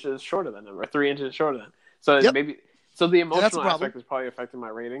 2 inches shorter than him or 3 inches shorter than him. So the emotional aspect is probably affecting my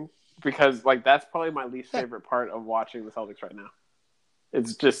rating because that's probably my least favorite part of watching the Celtics right now.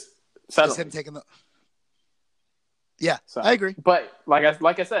 It's just settling. Just him taking the. Yeah, so, I agree. But like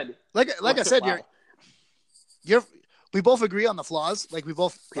I said, we both agree on the flaws. We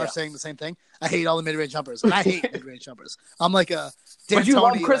both are saying the same thing. I hate all the mid-range jumpers. I hate mid-range jumpers. I'm like a But you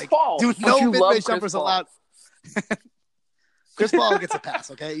love Chris Paul. Dude, no mid-range jumpers allowed. Chris Paul gets a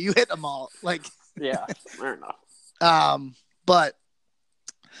pass, okay? You hit them all. Yeah, fair enough. But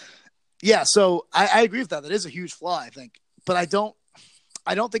yeah, so I agree with that. That is a huge flaw, I think. But I don't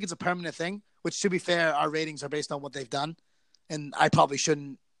think it's a permanent thing, which to be fair, our ratings are based on what they've done. And I probably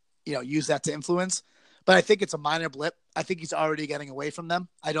shouldn't, use that to influence. But I think it's a minor blip. I think he's already getting away from them.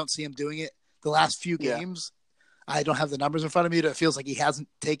 I don't see him doing it the last few games. I don't have the numbers in front of me, but it feels like he hasn't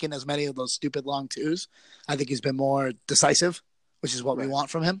taken as many of those stupid long twos. I think he's been more decisive, which is what we want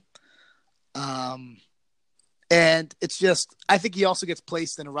from him. And it's just, I think he also gets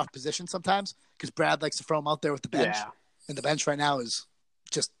placed in a rough position sometimes because Brad likes to throw him out there with the bench. Yeah. And the bench right now is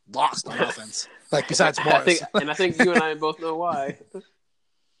just lost on offense. Besides Morris. I think you and I both know why.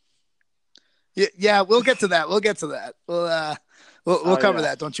 Yeah, we'll get to that. We'll cover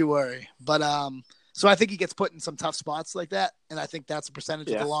that. Don't you worry. But so I think he gets put in some tough spots like that, and I think that's a percentage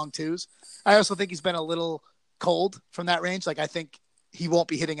of the long twos. I also think he's been a little cold from that range. I think he won't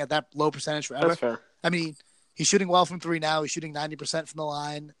be hitting at that low percentage forever. That's fair. I mean, he's shooting well from 3 now. He's shooting 90% from the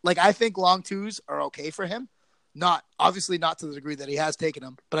line. I think long twos are okay for him. Obviously not to the degree that he has taken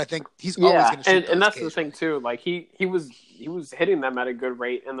them, but I think he's always going to shoot. And that's the thing too. He was hitting them at a good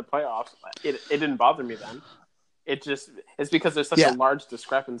rate in the playoffs. It didn't bother me then. It's because there's such a large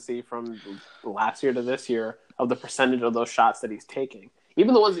discrepancy from last year to this year of the percentage of those shots that he's taking.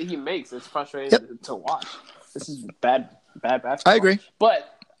 Even the ones that he makes, it's frustrating to watch. This is bad basketball. I agree,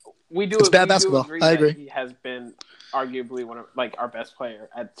 but we do. It's bad basketball. Agree I agree. He has been arguably one of our best player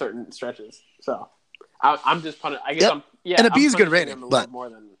at certain stretches. So. I'm just punishing. I guess and a B is good rating, but more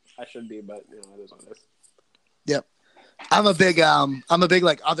than I should be. But it is what it is. Yep, I'm a big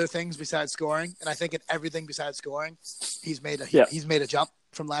other things besides scoring, and I think in everything besides scoring, he's made a jump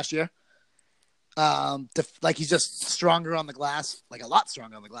from last year. He's just stronger on the glass, a lot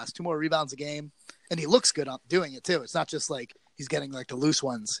stronger on the glass. 2 more rebounds a game, and he looks good on doing it too. It's not just he's getting the loose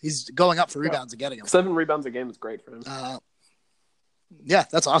ones. He's going up for rebounds and getting them. 7 rebounds a game is great for him. Yeah,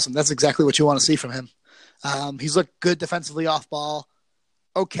 that's awesome. That's exactly what you want to see from him. He's looked good defensively off ball.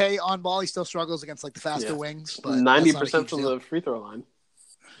 Okay on ball. He still struggles against the faster wings. But 90% from the free throw line.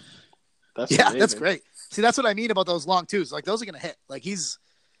 That's amazing. That's great. See, that's what I mean about those long twos. Those are going to hit. He's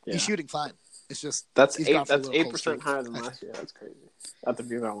shooting fine. It's just that's 8% higher than last year. That's crazy. At the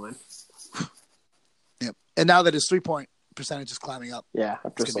free throw line. Yep. And now that his 3-point percentage is climbing up. Yeah,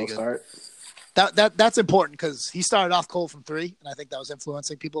 after a slow start. That's important because he started off cold from 3, and I think that was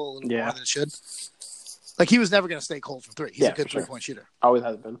influencing people a little more than it should. He was never going to stay cold from 3. He's a good 3-point shooter. Always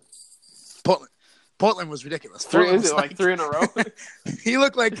has been. Portland was ridiculous. 3 in a row? He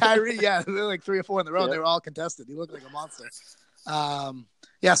looked like Kyrie. Yeah, they were 3 or 4 in a row. Yeah. They were all contested. He looked like a monster.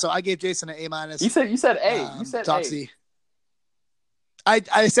 So I gave Jason an A-. You said A. You said Doxy.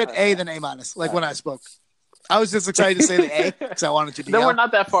 I said A then A-, when I spoke. I was just excited to say the A because I wanted you to Then we're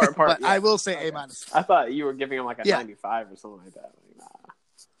not that far apart. But I will say A-. I thought you were giving him a 95 or something like that.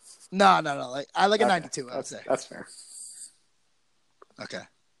 No. I like a 92, I would say. That's fair. Okay.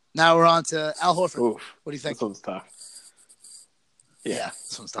 Now we're on to Al Horford. Oof. What do you think? This one's tough. Yeah,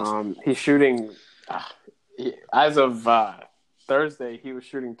 this one's tough. He's shooting as of Thursday, he was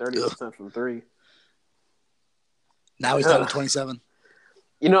shooting 30% from 3. Now he's down to 27.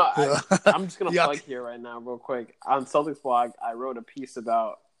 I'm just going to plug here right now real quick. On Celtics blog, I wrote a piece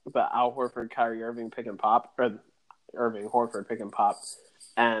about the Al Horford, Kyrie Irving pick and pop, or Irving Horford pick and pop,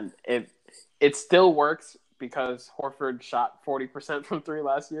 and it still works because Horford shot 40% from three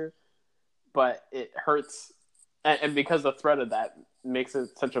last year, but it hurts, and because the threat of that makes it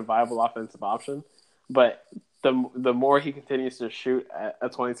such a viable offensive option. But the more he continues to shoot at a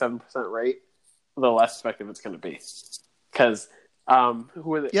 27% rate, the less effective it's going to be. Because who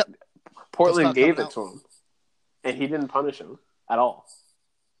was it? Yep. Portland gave it to him, and he didn't punish him at all.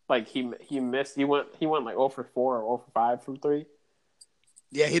 Like he missed. He went like 0 for 4 or 0 for 5 from three.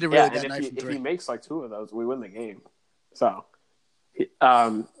 Yeah, he did a really good night from if three. He makes like 2 of those, we win the game. So,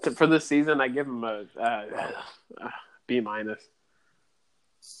 for this season, I give him a B minus.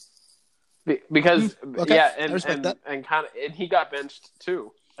 Because okay. yeah, I respect that. and he got benched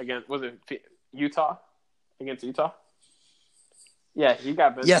too against, was it Utah? Against Utah? Yeah, he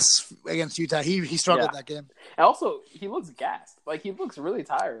got benched. Yes, against Utah. He struggled that game. And also, he looks gassed. Like, he looks really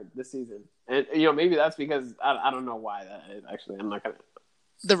tired this season. And, maybe that's because I don't know why that is, actually. I'm not going to.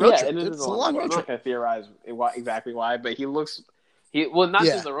 The road trip. It's a long road trip. I'm not going to theorize exactly why, but he looks. Not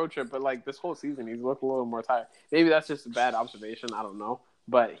just the road trip, but, like, this whole season, he's looked a little more tired. Maybe that's just a bad observation. I don't know.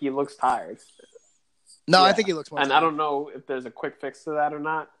 But he looks tired. No, I think he looks more tired. I don't know if there's a quick fix to that or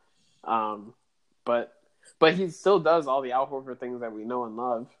not. But he still does all the Al Horford things that we know and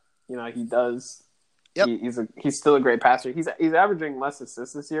love. He does. Yep. He's still a great passer. He's averaging less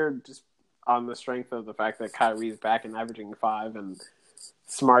assists this year, just on the strength of the fact that Kyrie's back and averaging 5, and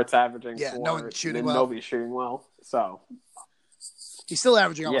Smart's averaging 4. No one's shooting well. Nobody's shooting well. So he's still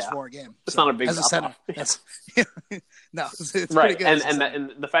averaging almost 4 a game. It's not a big as a center. That's no, it's right. Pretty good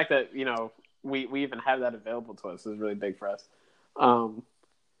And the fact that we even have that available to us is really big for us.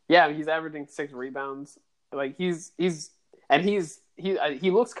 He's averaging 6 rebounds. Like he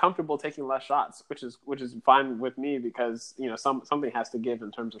looks comfortable taking less shots, which is fine with me because something has to give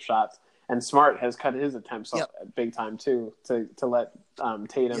in terms of shots. And Smart has cut his attempts up big time too to let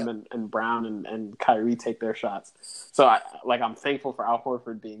Tatum and Brown and Kyrie take their shots. So I'm thankful for Al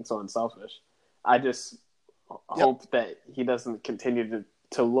Horford being so unselfish. I just hope that he doesn't continue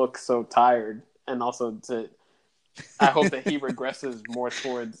to look so tired, and also I hope that he regresses more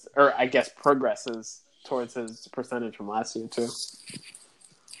towards, or I guess progresses towards his percentage from last year too.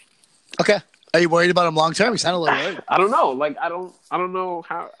 Okay. Are you worried about him long term? You sound a little worried. I don't know. Like I don't know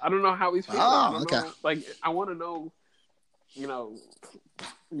how he's feeling. Oh, okay. I want to know,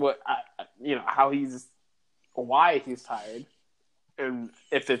 why he's tired, and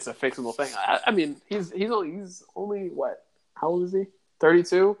if it's a fixable thing. I mean, he's only what? How old is he?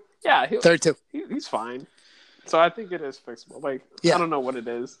 32. Yeah, 32. He's fine. So I think it is fixable. Like I don't know what it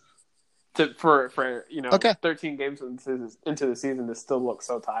is. For 13 games into the season to still look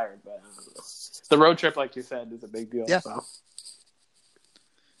so tired, but the road trip, like you said, is a big deal. Yeah, so.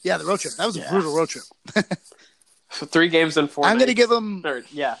 Yeah, the road trip. That was a brutal road trip. So 3 games in 4 I'm nights. going to give him...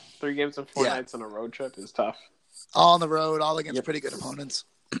 3 games in 4 nights on a road trip is tough. All on the road, all against pretty good opponents.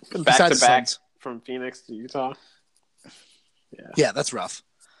 Back-to-back from Phoenix to Utah. Yeah, that's rough.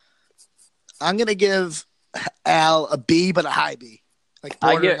 I'm going to give Al a B, but a high B. Like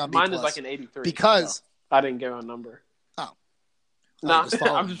mine is like an 83 because I didn't give a number. Oh, no,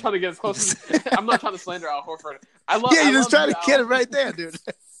 I'm just trying to get as close. I'm not trying to slander Al Horford. You're just trying to get it right there, dude.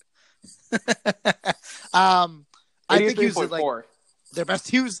 I think he was like their best.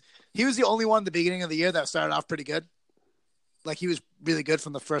 He was the only one at the beginning of the year that started off pretty good. Like he was really good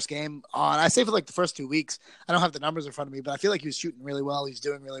from the first game on. I say for like the first 2 weeks. I don't have the numbers in front of me, but I feel like he was shooting really well. He's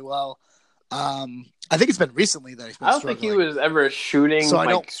doing really well. I think it's been recently that he's been struggling. Think he was ever shooting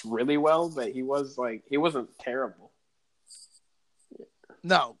really well, but he wasn't terrible.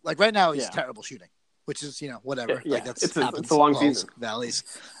 No, like right now he's terrible shooting, which is whatever. Yeah. Like that's it's a long season. Valleys.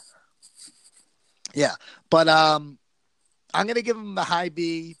 Yeah, but I'm gonna give him the high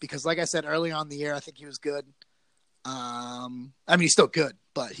B because, like I said early on in the year, I think he was good. I mean he's still good,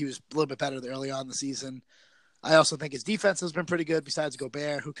 but he was a little bit better early on in the season. I also think his defense has been pretty good besides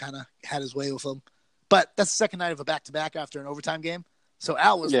Gobert, who kind of had his way with him. But that's the second night of a back-to-back after an overtime game. So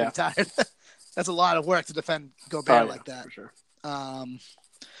Al was pretty tired. That's a lot of work to defend Gobert like that. For sure. And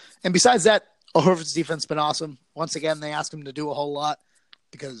besides that, Horford's defense has been awesome. Once again, they asked him to do a whole lot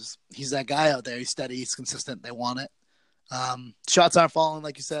because he's that guy out there. He's steady. He's consistent. They want it. Shots aren't falling,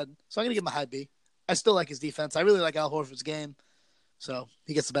 like you said. So I'm going to give him a high B. I still like his defense. I really like Al Horford's game. So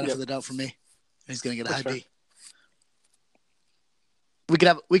he gets the benefit of the doubt from me. And he's going to get a high B. We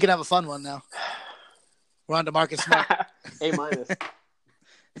can have a fun one now. We're on to Marcus Smart. A minus.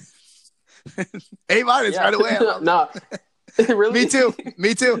 A minus right away. No. Really?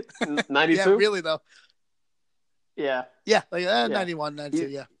 Me too. 92? Yeah, really though. Yeah. Yeah, like 91, 92,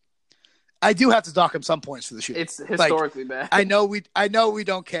 yeah. I do have to dock him some points for the shoot. It's historically bad. I know we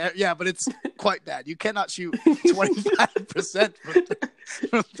don't care. Yeah, but it's quite bad. You cannot shoot 25%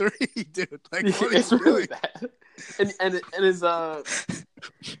 from three, dude. Like, what it's are you really doing? bad. And his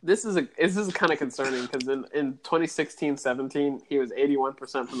this is kind of concerning because in 2016-17 he was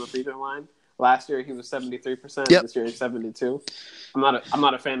 81% from the free throw line. Last year he was 73%. Yep. This year he's 72. I'm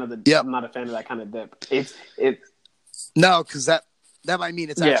not a fan of I'm not a fan of that kind of dip. No, because that might mean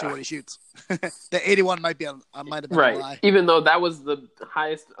it's actually what he shoots. The 81 might have been a lie. Even though that was the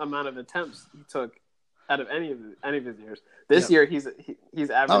highest amount of attempts he took out of any of his years. This year he's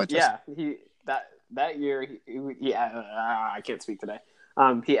averaged. That year I can't speak today.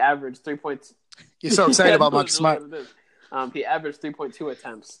 He averaged 3 points. You're so excited about Marcus Smart. He averaged 3.2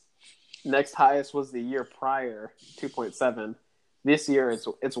 attempts. Next highest was the year prior, 2.7. This year it's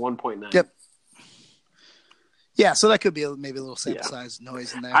 1.9. Yep. Yeah, so that could be maybe a little sample size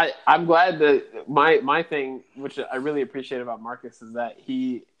noise in there. I'm glad that my thing, which I really appreciate about Marcus, is that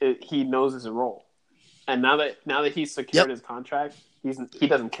he knows his role, and now that he's secured his contract, he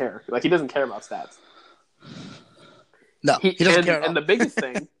doesn't care. Like, he doesn't care about stats. No, he doesn't care at all. And the biggest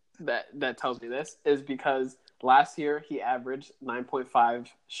thing that tells me this is because last year he averaged 9.5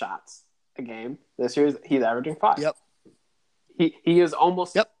 shots a game. This year he's averaging 5. Yep. He is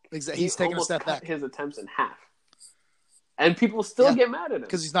almost. Yep. Exactly. He's taking a step back. His attempts in half. And people still get mad at him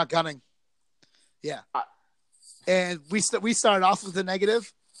because he's not gunning. Yeah, and we started off with a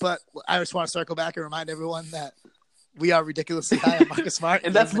negative, but I just want to circle back and remind everyone that we are ridiculously high on Marcus Smart,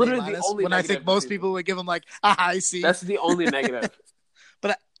 and that's literally the only. When I think most people would give him like a high C. That's the only negative.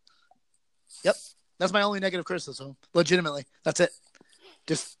 But yep, that's my only negative criticism. Legitimately, that's it.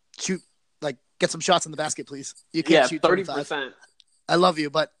 Just shoot, like, get some shots in the basket, please. You can't shoot 30%. I love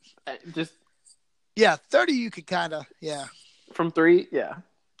you, but just. Yeah, 30 you could kind of, From 3, yeah.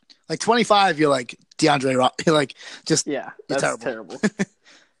 Like 25, you're like DeAndre Ross. You're like, just, that's terrible.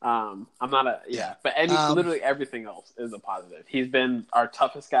 I'm not but literally everything else is a positive. He's been our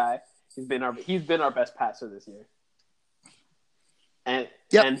toughest guy. He's been our best passer this year. And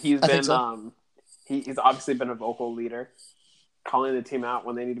he's been he's obviously been a vocal leader, calling the team out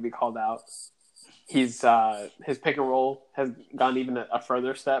when they need to be called out. His pick and roll has gone even a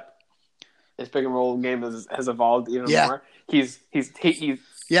further step. His pick and roll game has evolved even more. He's it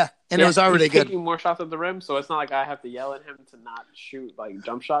was already good. Taking more shots at the rim, so it's not like I have to yell at him to not shoot like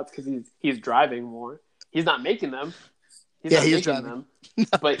jump shots because he's driving more. He's not making them. He's driving them,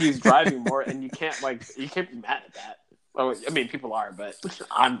 but he's driving more, and you can't be mad at that. Oh, I mean, people are, but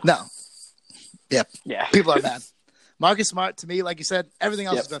no. Yep. Yeah, people are mad. Marcus Smart, to me, like you said, everything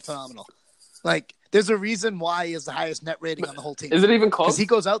else has been phenomenal. Like, there's a reason why he has the highest net rating on the whole team. Is it even close? Because he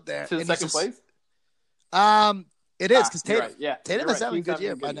goes out there to the second place. It is because Tatum. Right. Yeah, Tatum is having a good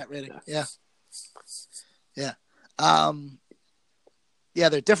year by net rating. Yeah.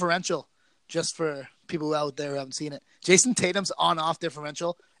 They're differential. Just for people out there who haven't seen it, Jason Tatum's on-off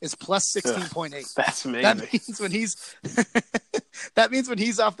differential is plus 16.8. That's amazing. That means when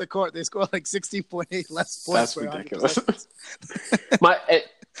he's off the court, they score like 16.8 less points. That's ridiculous.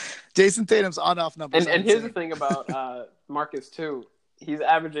 Jason Tatum's on-off numbers. And here's the thing about Marcus too. He's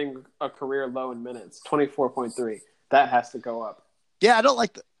averaging a career low in minutes, 24.3. That has to go up. Yeah, I don't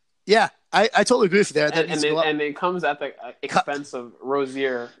like that. Yeah, I totally agree with you there. And it comes at the expense of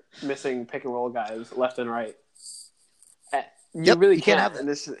Rozier missing pick and roll guys left and right. You really can't have that. And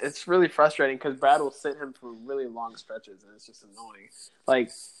it's really frustrating because Brad will sit him for really long stretches, and it's just annoying.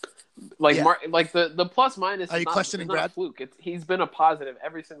 The plus minus. Are you questioning Brad? Not a fluke. He's been a positive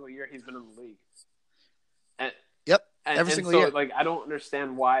every single year he's been in the league. Every single year. Like, I don't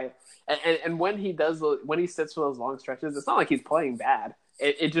understand why. And when he sits for those long stretches, it's not like he's playing bad.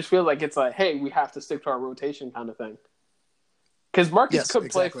 It just feels like it's like, hey, we have to stick to our rotation kind of thing. Because Marcus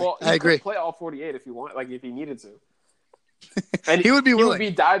could play. I agree. Could play all 48 if you want, like if he needed to. And he would be willing. He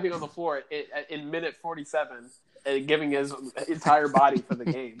would be diving on the floor in minute 47, giving his entire body for the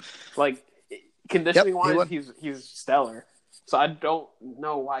game. Like, conditioning wise, he's stellar. So I don't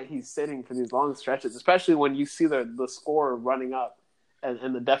know why he's sitting for these long stretches, especially when you see the score running up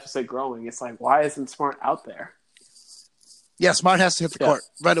and the deficit growing. It's like, why isn't Smart out there? Yeah, Smart has to hit the court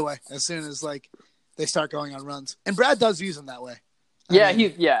right away as soon as they start going on runs. And Brad does use him that way.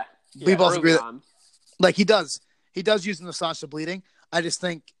 We both agree that he does. He does use him to staunch the bleeding. I just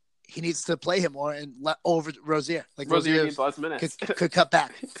think he needs to play him more and over Rozier. Like, Rozier needs less minutes. Could cut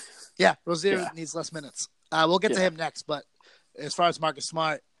back. Yeah, Rozier needs less minutes. We'll get to him next, but as far as Marcus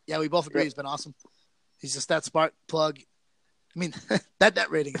Smart, we both agree he's been awesome. He's just that spark plug. I mean, that net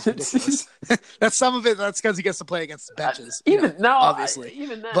rating is ridiculous. That's some of it. That's because he gets to play against benches. Obviously.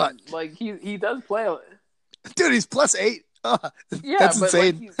 Even then, but like he does play. Dude, he's +8. Oh, yeah, that's but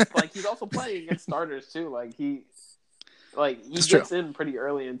insane. he's also playing against starters too. Like he It's gets true. in pretty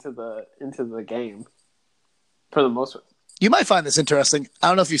early into the game for the most part. You might find this interesting. I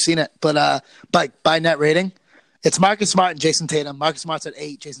don't know if you've seen it, but by net rating, it's Marcus Smart and Jason Tatum. Marcus Smart's at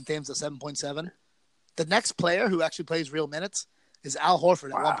 8. Jason Tatum's at 7.7. The next player who actually plays real minutes is Al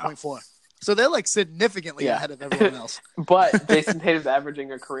Horford at 1.4. So they're like significantly ahead of everyone else. But Jason Tatum's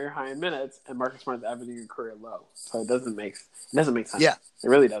averaging a career high in minutes, and Marcus Smart's averaging a career low. So it doesn't make sense. Yeah, it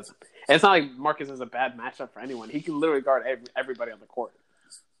really doesn't. And it's not like Marcus is a bad matchup for anyone. He can literally guard everybody on the court.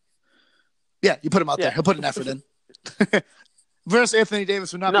 Yeah, you put him out there. He'll put an effort in. Versus Anthony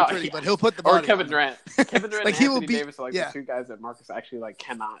Davis would not be pretty, but he'll put the body. Or Kevin Durant. Kevin Durant like and he Anthony will be, Davis are like the two guys that Marcus actually like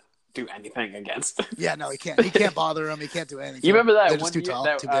cannot do anything against. Yeah, no, he can't. He can't bother him. He can't do anything. You remember that They're one just too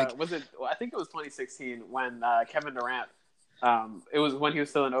year? Too big. Was it? I think it was 2016 when Kevin Durant. It was when he was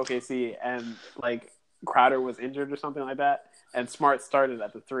still in OKC, and like Crowder was injured or something like that, and Smart started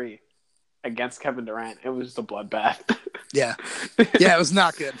at the 3 against Kevin Durant. It was just a bloodbath. Yeah, it was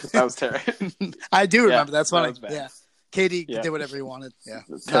not good. That was terrible. I do remember. That's funny. That Yeah, KD did whatever he wanted. Yeah,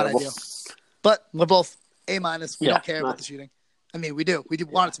 not terrible. ideal. But we're both A-. We don't care not. about the shooting. I mean, we do. We do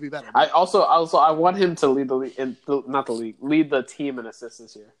want it to be better. I also want him to lead the league, not the league, lead the team in assists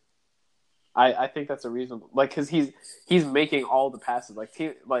this year. I think that's a reasonable, like, because he's making all the passes,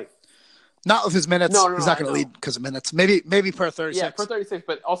 like not with his minutes. No, he's not going to lead because of minutes. Maybe per 36. Yeah, per 36,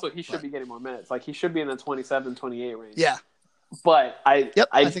 but also he should be getting more minutes. Like he should be in the 27, 28 range. Yeah. But I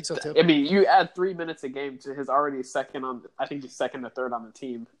think so too. I mean, you add 3 minutes a game to his already second on. I think he's second or third on the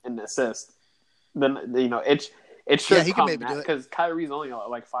team in the assist. Then it should he come can maybe do it because Kyrie's only at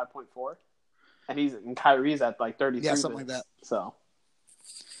like 5.4, and Kyrie's at like 33. Yeah, something minutes, like that. So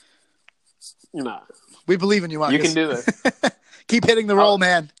we believe in you, Marcus. You can do this. Keep hitting the roll,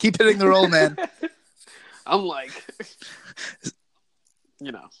 man. Keep hitting the roll, man. I'm like,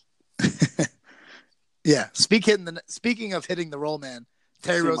 Yeah. Speaking of hitting the roll, man,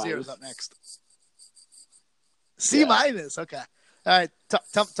 Terry Rozier is up next. C-. Okay. All right.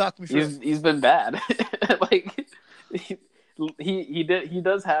 Talk me through. He's been bad. Like he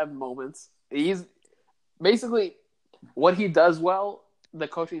does have moments. He's basically what he does well. The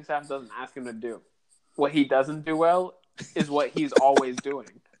coaching staff doesn't ask him to do. What he doesn't do well is what he's always doing.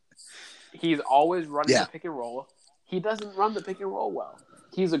 He's always running the pick and roll. He doesn't run the pick and roll well.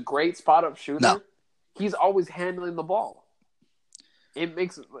 He's a great spot-up shooter. No. He's always handling the ball. It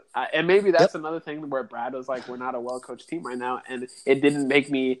makes and maybe that's another thing where Brad was like, we're not a well-coached team right now, and it didn't make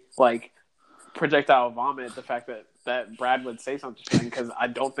me like projectile vomit the fact that Brad would say something, because I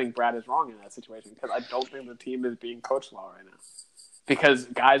don't think Brad is wrong in that situation, because I don't think the team is being coached well right now. Because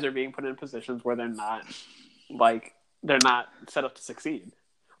guys are being put in positions where they're not set up to succeed.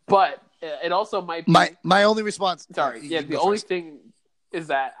 But it also might be my only response. Sorry, the only thing is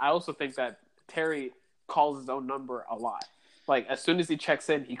that I also think that Terry calls his own number a lot. Like as soon as he checks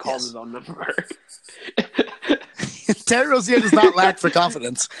in, he calls his own number. Terry Rozier does not lack for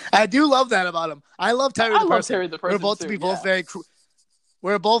confidence. I do love that about him. I love Terry the person. Terry the person. We're both too, to be both very cruel.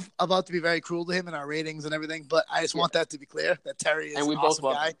 We're both about to be very cruel to him in our ratings and everything, but I just want that to be clear that Terry is an awesome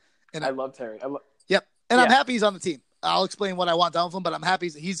guy. Him. And I love Terry. Yep, and I'm happy he's on the team. I'll explain what I want down from him, but I'm happy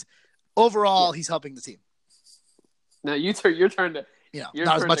he's overall he's helping the team. Now your turn to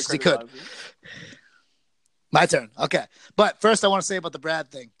not as much as he could. My turn. Okay, but first I want to say about the Brad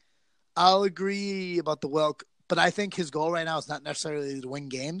thing. I'll agree about the Wilk, but I think his goal right now is not necessarily to win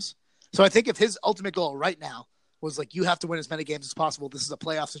games. So I think if his ultimate goal right now was like, you have to win as many games as possible, this is a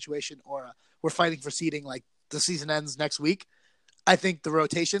playoff situation, or we're fighting for seeding, like the season ends next week, I think the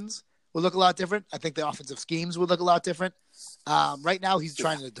rotations would look a lot different. I think the offensive schemes would look a lot different. Right now, he's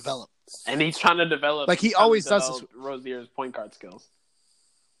trying to develop. And he's trying to develop. Like he always does this. Rozier's point guard skills.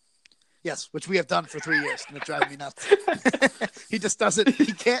 Yes, which we have done for 3 years, and it's driving me nuts. He just doesn't.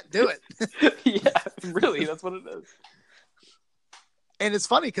 He can't do it. Yeah, really, that's what it is. And it's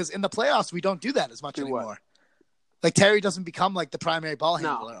funny because in the playoffs, we don't do that as much anymore. Like Terry doesn't become like the primary ball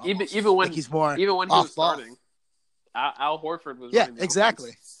handler. No, even when like he's more he was starting, Al Horford was. Yeah,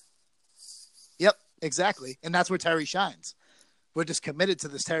 exactly. Yep, exactly, and that's where Terry shines. We're just committed to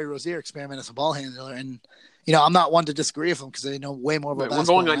this Terry Rozier experiment as a ball handler, and I'm not one to disagree with him because I know way more about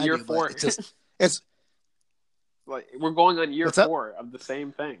basketball. We're going on year 4. It's like we're going on year 4 of the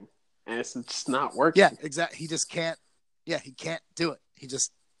same thing, and it's just not working. Yeah, exactly. He just can't. Yeah, he can't do it. He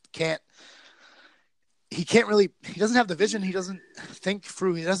just can't. he doesn't have the vision. He doesn't think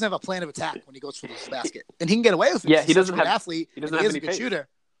through. He doesn't have a plan of attack when he goes for this basket. And he can get away with it. Yeah, He's such a good athlete. He doesn't and have he is any a good pace. shooter.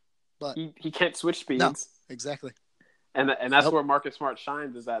 But he can't switch speeds. No, exactly. And that's where Marcus Smart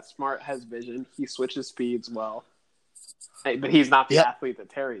shines, is that Smart has vision. He switches speeds well. But he's not the athlete that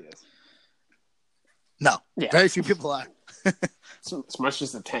Terry is. No. Yeah. Very few people are. Smart's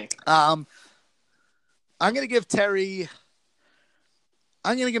just a tank. I'm going to give Terry –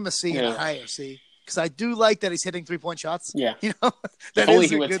 I'm going to give him a C and a higher C. Because I do like that he's hitting 3-point shots. Yeah. You know, that only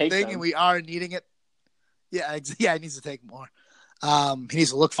is a good thing, and we are needing it. Yeah, he needs to take more. He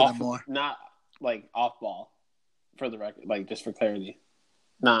needs to look for them more. Not like off ball, for the record, like just for clarity.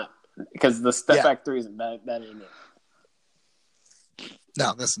 Not because the step back three isn't that ain't it.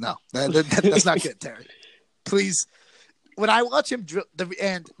 No, that's not good, Terry. Please. When I watch him,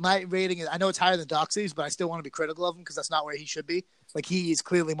 and my rating is, I know it's higher than Doxy's, but I still want to be critical of him because that's not where he should be. Like, he is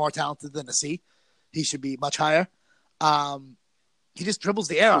clearly more talented than a C. He should be much higher. He just dribbles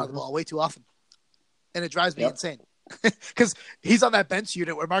the air out of the ball way too often. And it drives me insane. Because he's on that bench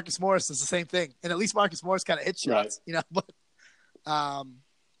unit where Marcus Morris is the same thing. And at least Marcus Morris kind of hits shots, you know. But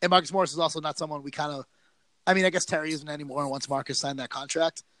and Marcus Morris is also not someone we kind of – I mean, I guess Terry isn't anymore once Marcus signed that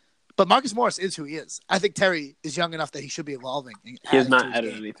contract. But Marcus Morris is who he is. I think Terry is young enough that he should be evolving. He has not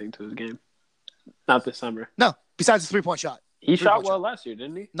added anything to his game. Not this summer. No, besides the 3-point shot. He shot well last year,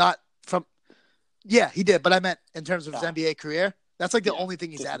 didn't he? Not from – yeah, he did. But I meant in terms of his NBA career, that's like the only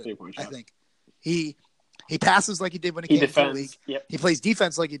thing he's added, I think. He passes like he did when he came to the league. Yep. He plays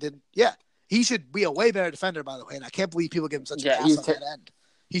defense like he did. Yeah. He should be a way better defender, by the way. And I can't believe people give him such a pass on that end.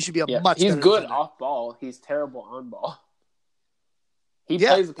 He should be a much better He's good defender. off ball. He's terrible on ball. He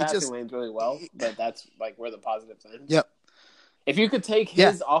plays the passing lanes really well, but that's like where the positives end. Yep. If you could take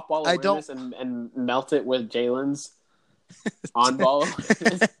his off ball awareness and melt it with Jalen's on ball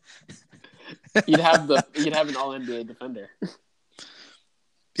awareness, you'd have an all NBA defender.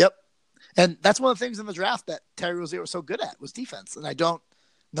 Yep. And that's one of the things in the draft that Terry Rozier was so good at was defense. And I don't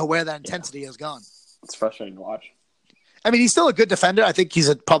know where that intensity has gone. It's frustrating to watch. I mean, he's still a good defender. I think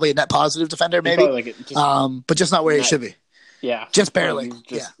he's probably a net positive defender, maybe. But just not where he should be. Yeah. Just barely.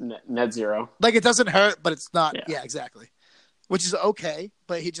 Net zero. Like, it doesn't hurt, but it's not. Yeah, exactly. Which is okay,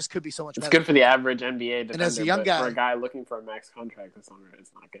 but he just could be so much better. It's good for the average NBA defender. And as a young guy, for a guy looking for a max contract, it's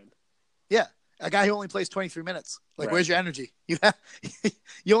not good. Yeah. A guy who only plays 23 minutes. Like, where's your energy? You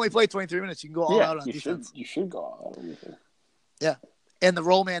only play 23 minutes. You can go all out on defense. You should go all out on defense. Yeah. And the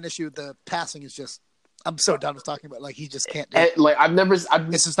roll man issue, the passing is just – I'm so done with talking about he just can't do it. Like,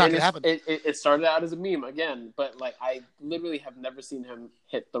 it's just not going to happen. It started out as a meme again, but like I literally have never seen him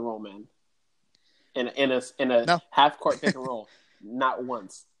hit the roll man in a half court pick and roll, not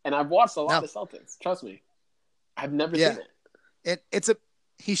once. And I've watched a lot of Celtics. Trust me, I've never seen it.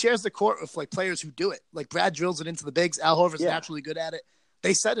 He shares the court with like players who do it. Like Brad drills it into the bigs. Al Horford's naturally good at it.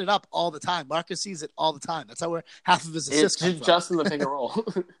 They set it up all the time. Marcus sees it all the time. That's how half of his assists come from. Just in the pick and roll.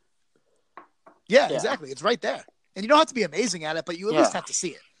 Yeah, exactly. It's right there. And you don't have to be amazing at it, but you at least have to see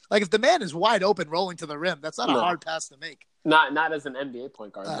it. Like, if the man is wide open rolling to the rim, that's not a hard pass to make. Not as an NBA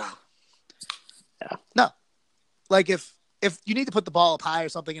point guard, no. Yeah. No. Like, if you need to put the ball up high or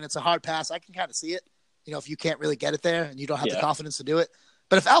something and it's a hard pass, I can kind of see it. You know, if you can't really get it there and you don't have the confidence to do it.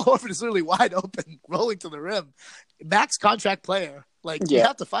 But if Al Horford is literally wide open, rolling to the rim, max contract player, you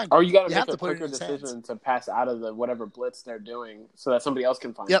have to find him. Or you got to make a quicker decision to pass out of the whatever blitz they're doing so that somebody else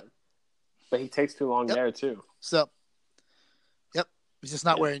can find him. But he takes too long there, too. So, he's just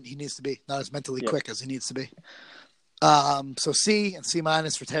not where he needs to be. Not as mentally quick as he needs to be. So C and C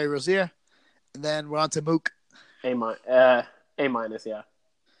minus for Terry Rozier. And then we're on to Mook. A minus, yeah.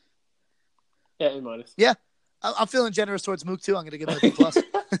 Yeah, A minus. Yeah. I'm feeling generous towards Mook, too. I'm going to give him a B plus.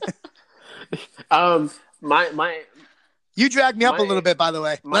 You dragged me up a little bit, by the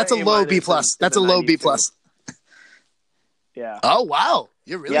way. That's a low B plus. That's a low B plus. Yeah. Oh, wow.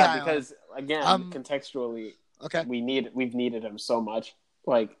 You're really high because again, contextually, we've needed him so much,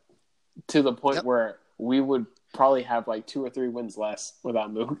 like to the point where we would probably have like 2 or 3 wins less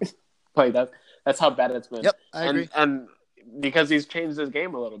without Mook. Like that's how bad it's been. Yep, I agree. And because he's changed his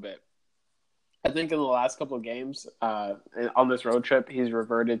game a little bit, I think in the last couple of games on this road trip, he's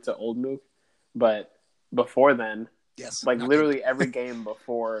reverted to old Mook. But before then, literally every game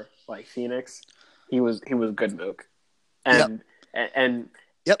before like Phoenix, he was good Mook, and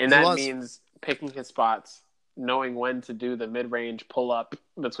that means picking his spots, knowing when to do the mid-range pull-up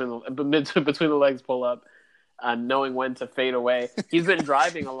between the legs pull-up, knowing when to fade away. He's been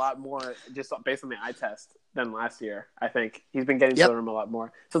driving a lot more just based on the eye test than last year, I think. He's been getting to the rim a lot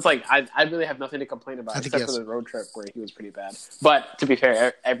more. So it's like I really have nothing to complain about except for the road trip where he was pretty bad. But to be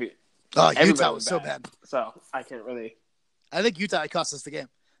fair, Oh, Everybody Utah was so bad. So I can't really. I think Utah cost us the game.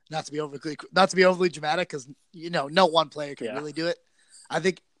 Not to be overly dramatic, because no one player can really do it. I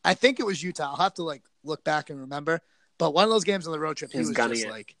think it was Utah. I'll have to look back and remember. But one of those games on the road trip, he was just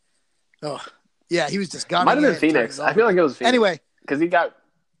he was just gunning. Might have been Phoenix. I feel like it was Phoenix. Anyway, because he got.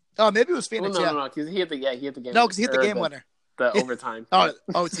 Oh, maybe it was Phoenix. Well, no, because he hit the game. No, because he hit the game winner. The overtime.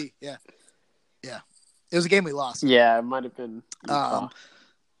 OT. Yeah. It was a game we lost. Yeah, it might have been.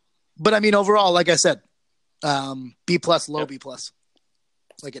 But I mean, overall, like I said, B+, low B+,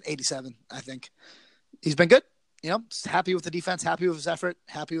 like an 87. I think he's been good. Just happy with the defense, happy with his effort,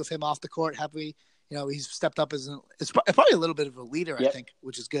 happy with him off the court, happy. He's stepped up as it's probably a little bit of a leader. I think,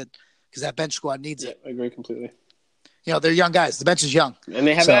 which is good because that bench squad needs it. I agree completely. They're young guys. The bench is young, and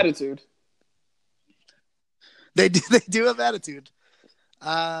they have attitude. They do have attitude.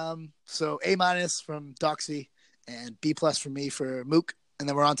 So A- from Doxy and B+ from me for Mook, and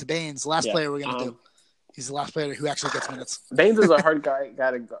then we're on to Baines. Last player we're gonna do. He's the last player who actually gets minutes. Baines is a hard guy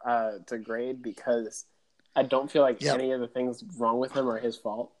to grade because I don't feel like any of the things wrong with him are his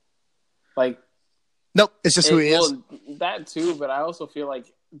fault. Nope, it's just who he is. That too, but I also feel like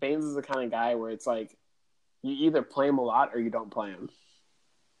Baines is the kind of guy where it's like you either play him a lot or you don't play him.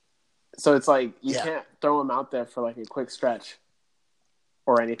 So it's like you can't throw him out there for a quick stretch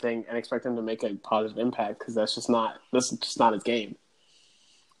or anything and expect him to make a positive impact because that's just not his game.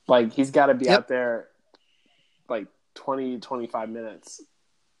 He's got to be out there 20, 25 minutes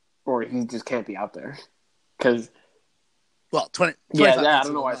or he just can't be out there. Because 20. I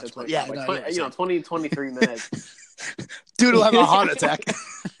don't know why I said 20. 20, 23 minutes. Dude will have a heart attack.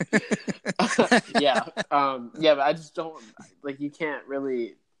 But I just don't you can't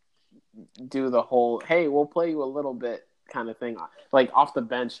really do the whole hey, we'll play you a little bit kind of thing off the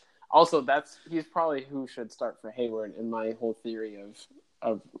bench. Also, he's probably who should start for Hayward in my whole theory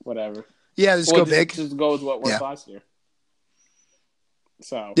of whatever. Yeah, go big. Just go with what worked last year.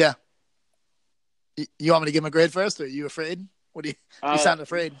 So yeah. You want me to give him a grade first, or are you afraid? What do you sound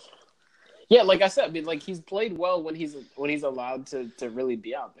afraid? Yeah, like I said, I mean, he's played well when he's allowed to really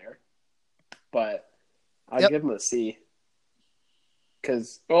be out there. But I'll give him a C.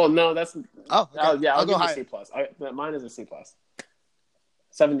 Because that's I'll give go him higher. a C+. Mine is a C+.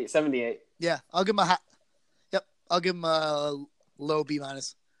 78. Yeah, I'll give him I'll give him a low B-. I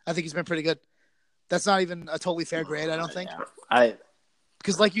think he's been pretty good. That's not even a totally fair grade, I don't think. Yeah.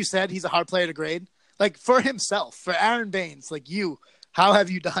 Because like you said, he's a hard player to grade. For himself, for Aaron Baines, how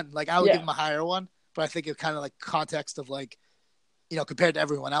have you done? I would give him a higher one, but I think it's kind of context of compared to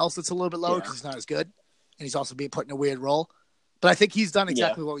everyone else, it's a little bit lower because he's not as good, and he's also being put in a weird role. But I think he's done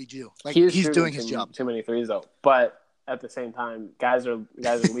exactly what we do. He's doing his job. Too many threes though, but at the same time, guys are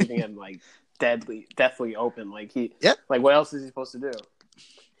leaving him deathly open. What else is he supposed to do?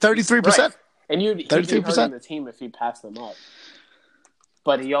 33%, right. And he'd be hurting the team if he passed them up.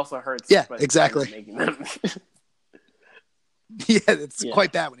 But he also hurts. Yeah, exactly. Making them. It's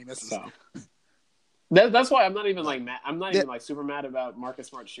quite bad when he misses. So. That's why I'm not even mad. I'm not even super mad about Marcus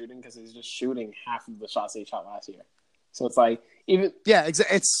Smart shooting because he's just shooting half of the shots he shot last year. So it's even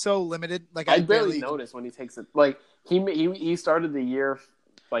it's so limited. I barely notice when he takes it. He started the year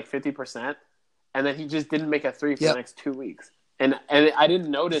 50%, and then he just didn't make a three for the next 2 weeks. And I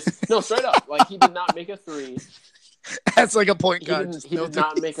didn't notice. No, straight up, he did not make a three. That's a point guard. He did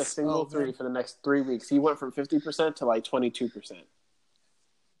not make a single three for the next 3 weeks. He went from 50% to 22%.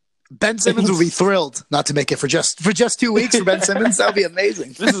 Ben Simmons would be thrilled not to make it for just 2 weeks for Ben Simmons. That would be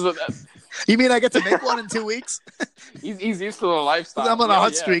amazing. You mean I get to make one in 2 weeks? He's used to the lifestyle. I'm on a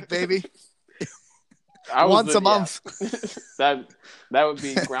hot streak, baby. Once a month. That would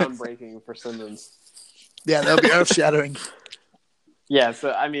be groundbreaking for Simmons. Yeah, that would be earth-shattering. Yeah,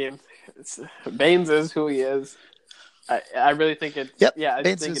 so I mean, Baines is who he is. I really think it. Yep. Yeah, I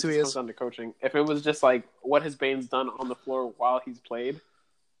think it comes down to coaching. If it was just what has Baines done on the floor while he's played,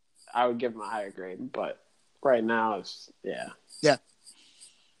 I would give him a higher grade. But right now, it's yeah.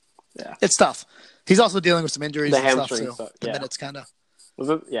 It's tough. He's also dealing with some injuries and stuff. So the minutes kind of was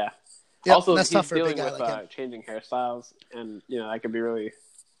it. Yeah. Yep, also, that's he's tough for dealing a big guy with changing hairstyles, and that could be really.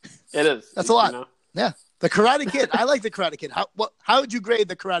 It is. That's a lot. Yeah. The Karate Kid. I like the Karate Kid. How would you grade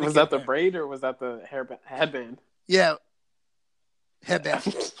the Karate Kid? Was that the braid or was that the headband? Yeah.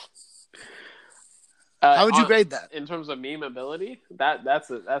 Headband. How would you grade that? In terms of meme ability,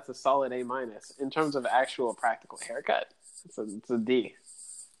 that's a solid A-. In terms of actual practical haircut, it's a D.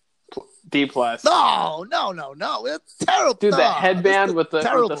 D+. No. It's terrible. Dude, the headband with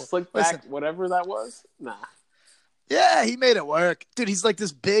the slick back, whatever that was. Nah. Yeah, he made it work. Dude, he's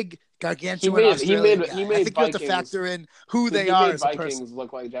this big gargantuan Australian guy. He I made think you have to Vikings. factor in who they He are made as a person. Vikings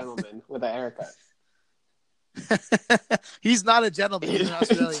look like gentlemen with a haircut. He's not a gentleman. He's an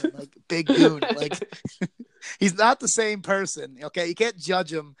Australian, like big goon. Like he's not the same person. Okay, you can't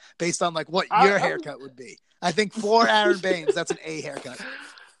judge him based on like what your haircut would be. I think for Aaron Baines, that's an A haircut.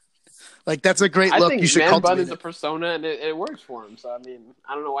 Like that's a great look. I think you should Man Bun cultivate is a persona, and it works for him. So I mean,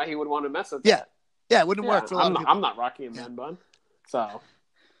 I don't know why he would want to mess with that. Yeah, it wouldn't work for a lot of people. I'm not rocking a Man Bun, so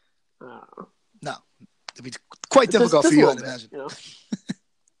no, it'd be quite difficult for you, I'd imagine. You know?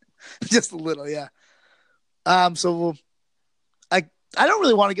 Just a little, yeah. So I don't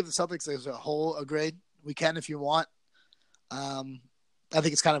really want to give the Celtics as a whole a grade. We can if you want. I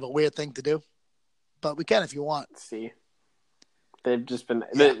think it's kind of a weird thing to do, but we can if you want. See, they've just been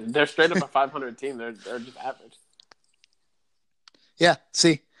they're straight up a 500 team. They're just average. Yeah.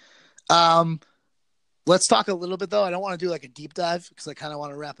 See, let's talk a little bit though. I don't want to do like a deep dive because I kind of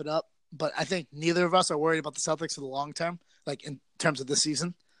want to wrap it up. But I think neither of us are worried about the Celtics for the long term, like in terms of this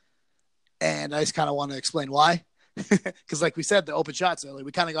season. And I just kind of want to explain why. Because like we said, the open shots earlier,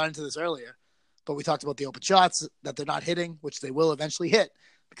 we kind of got into this earlier, but we talked about the open shots that they're not hitting, which they will eventually hit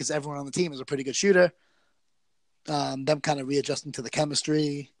because everyone on the team is a pretty good shooter. Them kind of readjusting to the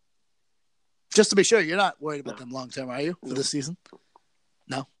chemistry. Just to be sure, you're not worried about them long term, are you, for this season?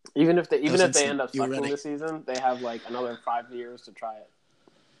 No. Even if they end up sucking this season, they have like another 5 years to try it.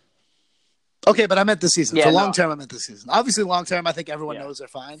 Okay, but I meant this season. For long term, I meant this season. Obviously, long term, I think everyone knows they're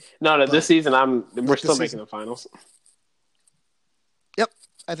fine. No, this season, we're still making the finals. Yep,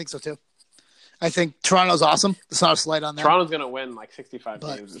 I think so too. I think Toronto's awesome. It's not a slight on them. Toronto's gonna win like 65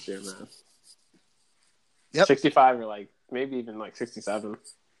 games this year, man. Yep, 65 or like maybe even like 67.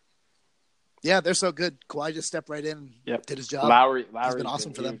 Yeah, they're so good. Kawhi just stepped right in and did his job. Lowry's been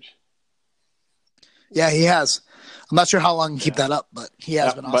awesome for them. Huge. Yeah, he has. I'm not sure how long he can keep that up, but he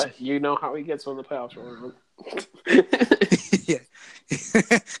has been awesome. But you know how he gets when the playoffs roll around. Yeah.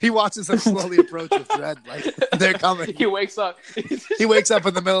 He watches them slowly approach with dread. Like, they're coming. He wakes up. He wakes up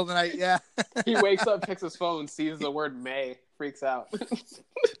in the middle of the night, yeah. He wakes up, picks his phone, sees the word May, freaks out.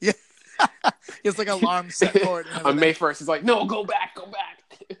 Yeah. He has like an alarm set for it. On May 1st, he's like, no, go back.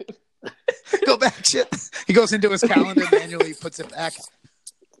 Go back, shit. He goes into his calendar, manually puts it back.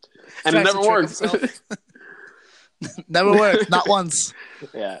 And it never works. Never worked. Not once.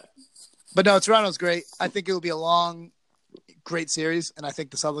 Yeah. But no, Toronto's great. I think it will be a long, great series, and I think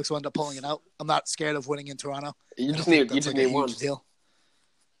the Celtics will end up pulling it out. I'm not scared of winning in Toronto. You just need one. Deal.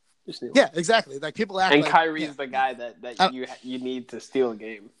 Yeah, exactly. Like people act and like, Kyrie's the guy that you need to steal a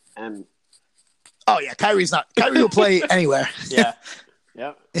game. And Kyrie will play anywhere. Yeah.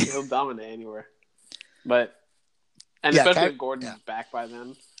 He'll dominate anywhere. But especially if Gordon's back by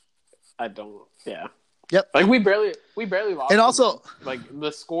then. I don't. Yeah. Yep. Like we barely lost. And also, like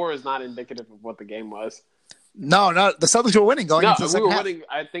the score is not indicative of what the game was. No, the Celtics were winning going into the second half. Winning.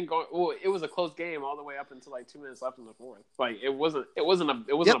 I think it was a close game all the way up until like 2 minutes left in the fourth. Like it wasn't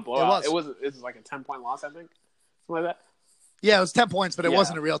a blowout. It was like a 10-point loss, I think, something like that. Yeah, it was 10 points, but it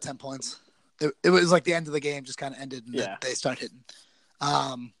wasn't a real 10 points. It was like the end of the game just kind of ended and they start hitting.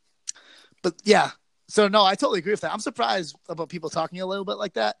 But yeah, so no, I totally agree with that. I'm surprised about people talking a little bit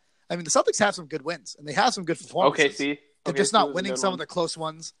like that. I mean, the Celtics have some good wins, and they have some good performances. They're just not winning some of the close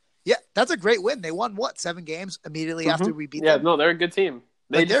ones. Yeah, that's a great win. They won, 7 games immediately after we beat them? Yeah, no, they're a good team.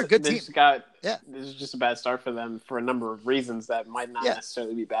 They're a good team. This is just a bad start for them for a number of reasons that might not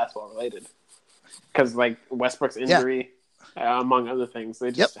necessarily be basketball related. Because, like, Westbrook's injury, among other things,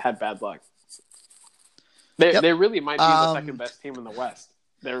 they just had bad luck. They really might be the second best team in the West.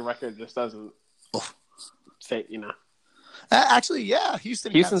 Their record just doesn't say, Actually, yeah,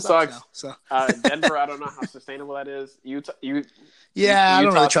 Houston sucks. Now, so. Denver, I don't know how sustainable that is. I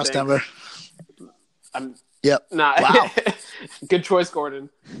don't really trust Denver. Nah. Wow. Good choice, Gordon.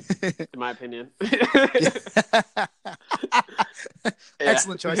 In my opinion.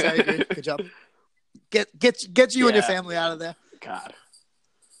 Excellent choice. I agree. Good job. Get you and your family out of there. God.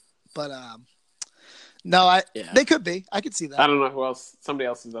 But no, they could be. I could see that. I don't know who else. Somebody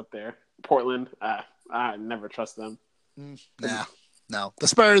else is up there. Portland. I never trust them. No. The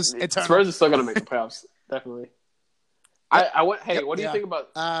Spurs. Spurs are still going to make the playoffs. Definitely. What do you think about?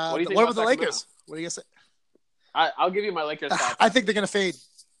 What about the Lakers? What do you guys say? I'll give you my Lakers thoughts. I think they're going to fade.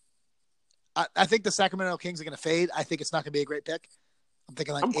 I think the Sacramento Kings are going to fade. I think it's not going to be a great pick. I'm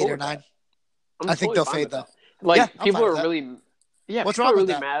thinking like 8 or 9. I think they'll fade though. Like people are really, what's wrong with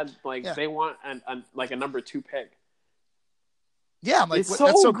that? Mad. Like they want a number 2 pick. Yeah, I'm like,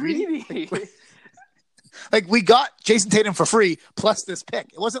 that's so greedy. Like we got Jason Tatum for free plus this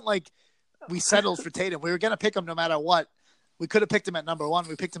pick. It wasn't like we settled for Tatum. We were going to pick him no matter what. We could have picked him at number 1.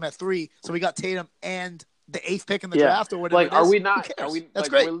 We picked him at 3, so we got Tatum and the 8th pick in the draft or whatever. Like, it is. are we not? Who cares? Are we? That's like,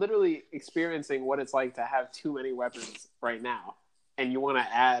 great. We're literally experiencing what it's like to have too many weapons right now, and you want to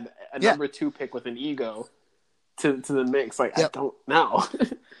add a number 2 pick with an ego to the mix. Like, I don't know.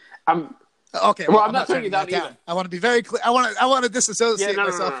 I'm okay. Well, I'm not turning it down either. I want to be very clear. I want to disassociate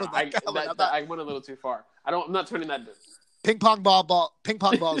myself from that. I went a little too far. I'm not turning that. Ping pong balls.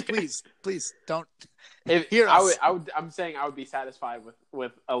 Please don't. Hear us. I'm saying I would be satisfied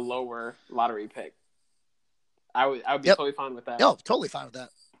with a lower lottery pick. I would be totally fine with that. No, totally fine with that.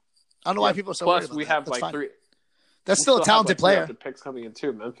 I don't know why people are so worried about we that. have That's fine. 3. That's still a talented player. Picks coming in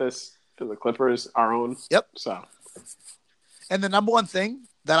too. Memphis to the Clippers, our own. Yep. So, and the number one thing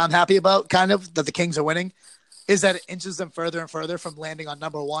that I'm happy about, kind of, that the Kings are winning, is that it inches them further and further from landing on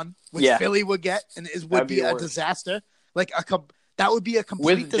number 1, which Philly would get, and would be a disaster. Like that would be a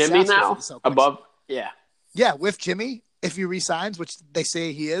complete with disaster Jimmy now for the Celtics. above. Yeah, with Jimmy, if he resigns, which they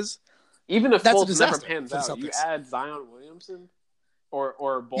say he is. Even if Fultz never pans out, you add Zion Williamson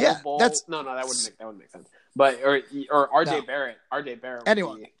or Bol. No, that wouldn't make sense. But or RJ Barrett. RJ Barrett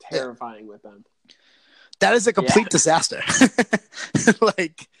would be terrifying with them. That is a complete disaster.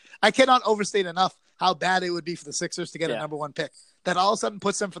 Like, I cannot overstate enough how bad it would be for the Sixers to get a number 1 pick. That all of a sudden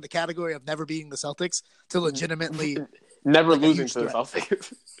puts them from the category of never beating the Celtics to legitimately never losing to the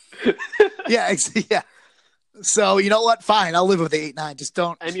Celtics. Yeah. So, you know what? Fine, I'll live with the 8-9. Just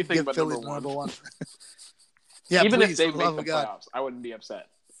don't give Philly number 1. Yeah, even please, if they make the playoffs, I wouldn't be upset.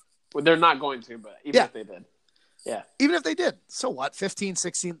 Well, they're not going to, but even if they did. Yeah. Even if they did. So what? 15,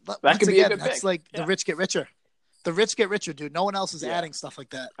 16. That could be a good that's pick. Like the rich get richer. The rich get richer, dude. No one else is adding stuff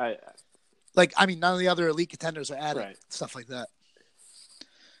like that. None of the other elite contenders are adding stuff like that.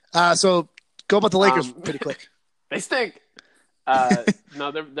 So go about the Lakers pretty quick. They stink.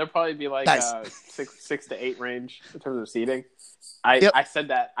 No, they'll probably be like nice. 6 to 8 range in terms of seeding. I said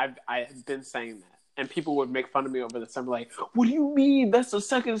that. I've been saying that, and people would make fun of me over the summer. Like, what do you mean? That's the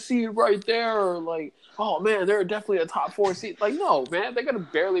 2nd seed right there. Or like, oh man, they're definitely a top 4 seed. Like, no, man, they're gonna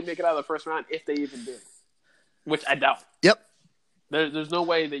barely make it out of the first round if they even do, which I doubt. Yep. There's no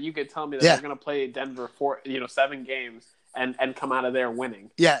way that you could tell me that they're gonna play Denver 7 games and come out of there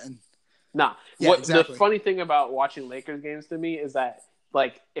winning. Yeah. Nah. Yeah, exactly. The funny thing about watching Lakers games to me is that,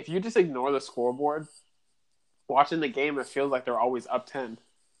 like, if you just ignore the scoreboard, watching the game, it feels like they're always up 10.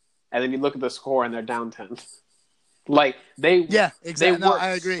 And then you look at the score and they're down 10. Like, they exactly. They work I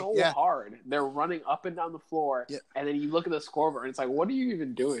agree. so hard. They're running up and down the floor. Yeah. And then you look at the scoreboard and it's like, what are you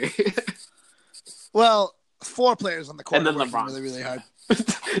even doing? Well, 4 players on the court and then working LeBron. really, really hard.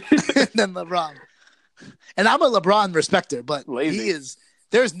 And then LeBron. And I'm a LeBron respecter, but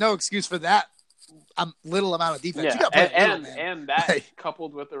there's no excuse for that little amount of defense. Yeah, you got and that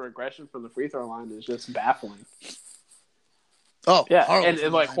coupled with the regression from the free throw line is just baffling. Oh, yeah, and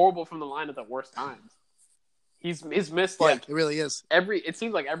horrible from the line at the worst times. He's missed it really is. It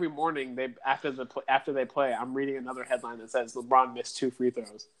seems like every morning after they play, I'm reading another headline that says LeBron missed 2 free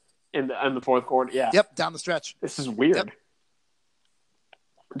throws in the fourth quarter. Yeah. Yep, down the stretch. This is weird. Yep.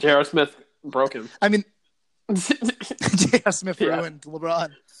 J.R. Smith broke him. I mean, J.R. Smith ruined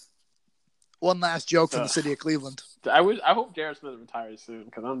LeBron. One last joke from the city of Cleveland. I hope J.R. Smith retires soon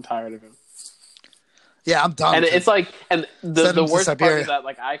because I'm tired of him. Yeah, I'm done. And it's like, and the worst part is that,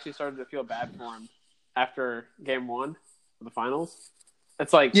 like, I actually started to feel bad for him after Game 1 of the finals.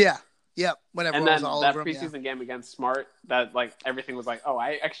 It's like, whenever and it was then all that over preseason him, game against Smart, that, like, everything was like, oh,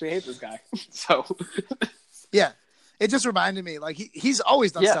 I actually hate this guy. So yeah, it just reminded me, like, he's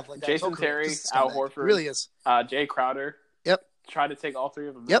always done stuff like that. Jason Terry, Al Horford, it really is. Jay Crowder. Yep, tried to take all 3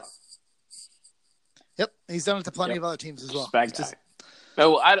 of them. Yep. Yep, he's done it to plenty of other teams as well.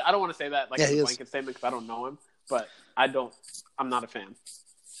 Well, I don't want to say that like a blanket statement because I don't know him, but I'm not a fan.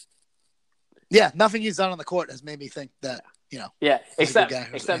 Yeah, nothing he's done on the court has made me think that, Yeah, except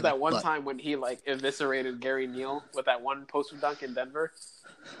that one time when he, like, eviscerated Gary Neal with that one poster dunk in Denver.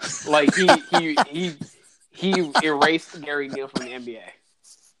 Like, he erased Gary Neal from the NBA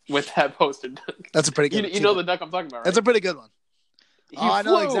with that poster dunk. That's a pretty good. You know the dunk I'm talking about, right? That's a pretty good one. I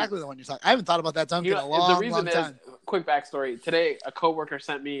know exactly the one you're talking. I haven't thought about that dunk in a long time. Quick backstory. Today, a coworker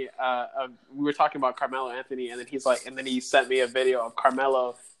sent me. We were talking about Carmelo Anthony, and then he sent me a video of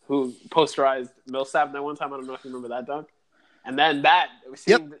Carmelo who posterized Millsap that one time. I don't know if you remember that dunk. And then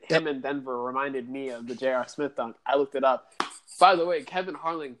seeing him in Denver reminded me of the J.R. Smith dunk. I looked it up. By the way, Kevin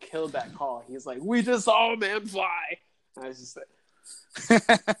Harlan killed that call. He's like, "We just saw a man fly." And I was just like,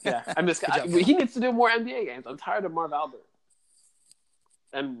 he needs to do more NBA games. I'm tired of Marv Albert.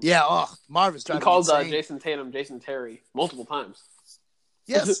 And Marv is driving. He called Jason Tatum Jason Terry multiple times.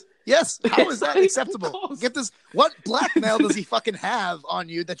 Yes, Yes. How is that Not even acceptable? close. Get this. What blackmail does he fucking have on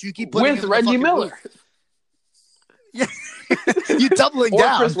you that you keep putting With him in Reggie the fucking Miller booth? Yeah. You doubling or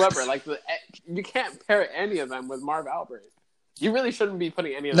down. Chris Webber. Like you can't pair any of them with Marv Albert. You really shouldn't be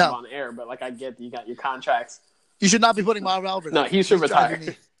putting any of them on air. But like I get you got your contracts. You should not be putting Marv Albert. No, he should retire.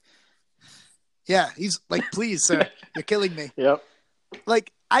 Yeah, he's like, please, sir, you're killing me. Yep.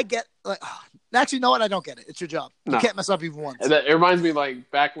 Like I get actually, you know what? I don't get it. It's your job. You can't mess up even once. It reminds me like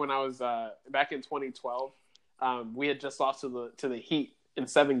back when I was back in 2012. We had just lost to the Heat in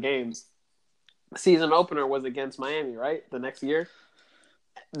 7 games. The season opener was against Miami, right? The next year.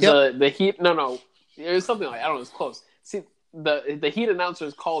 Yep. The Heat. No, it was something like I don't know. It was close. See, the Heat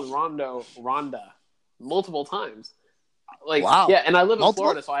announcers called Rhonda multiple times. Like, wow. Yeah, and I live in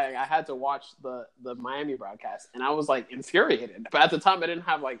Florida, so I had to watch the Miami broadcast, and I was like infuriated. But at the time, I didn't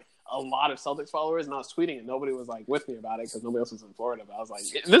have like a lot of Celtics followers, and I was tweeting, and nobody was like with me about it because nobody else was in Florida. But I was like,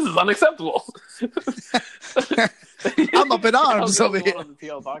 "This is unacceptable." I'm up in arms over here. On the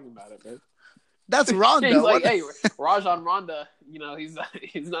TL talking about it, man. That's Rondo. He's like, "Hey, Rajon Rondo, he's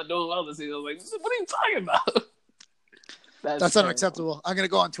not doing well this season." I was like, "What are you talking about?" That's unacceptable. I'm gonna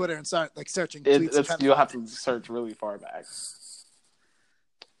go on Twitter and start like searching tweets. You'll have to search really far back.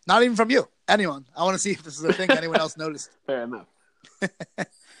 Not even from you. Anyone. I want to see if this is a thing anyone else noticed. Fair enough.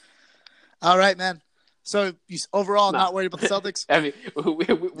 All right, man. So you overall not worried about the Celtics? I mean,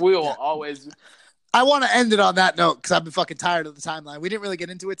 we will always. I want to end it on that note because I've been fucking tired of the timeline. We didn't really get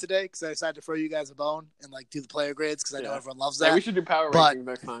into it today because I decided to throw you guys a bone and like do the player grades because I know everyone loves that. Yeah, we should do power rankings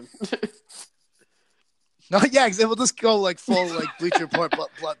next time. No, yeah, because we'll just go like full like Bleacher Report,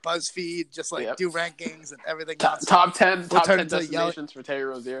 BuzzFeed, just like do rankings and everything. Top 10 destinations for Terry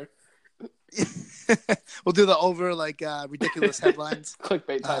Rozier. We'll do the over like ridiculous headlines,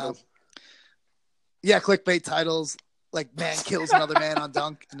 clickbait titles. Clickbait titles. Like man kills another man on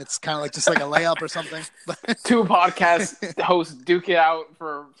dunk, and it's kind of like just like a layup or something. 2 podcast hosts duke it out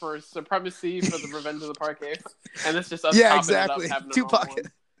for supremacy for the Revenge of the Parquet, and it's just us. Yeah, exactly. 2 podcast.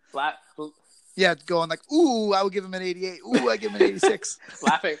 Yeah, going like, ooh, I would give him an 88. Ooh, I give him an 86.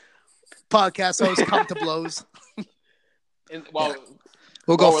 Laughing. Podcast hosts come to blows.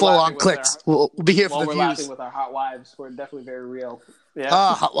 We'll go full on clicks. We'll be here for the views. We're laughing with our hot wives. We're definitely very real. Yeah.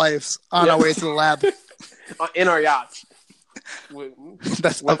 Hot wives on our way to the lab. In our yachts.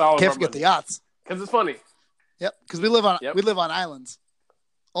 Can't forget the yachts. Because it's funny. Yep, because we live on islands.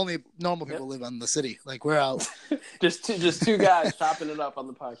 Only normal people live on the city. Like we're out. just two guys chopping it up on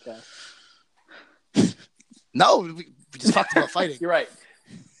the podcast. No, we just talked about fighting. You're right.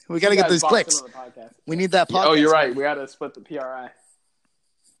 We got to get these clicks. We need that podcast. Oh, you're right. We got to split the PRI.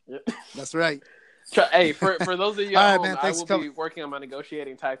 Yep. That's right. Hey, for those of you at home, man, I will be working on my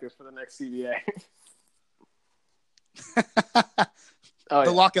negotiating tactics for the next CBA.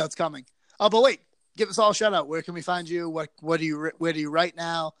 The lockout's coming. Oh, but wait, give us all a shout out. Where can we find you? Where do you write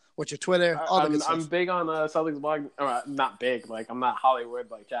now? What's your Twitter? All the good stuff. I'm big on Celtics blog. Not big, like I'm not Hollywood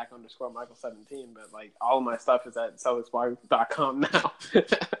like Jack_Michael17, but like all of my stuff is at CelticsBlog.com now.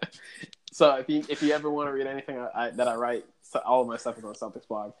 So if you ever want to read anything that I write, all of my stuff is on Celtics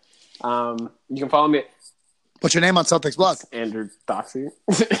blog. You can follow me. What's your name on Celtics blog? Andrew Doxy.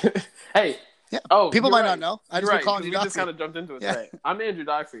 Hey. Yeah. Oh, people might not know. I just been calling you Doxy. We just kind of jumped into it today. I'm Andrew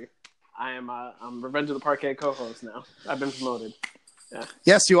Doxy. I'm Revenge of the Parquet co-host now. I've been promoted. Yeah.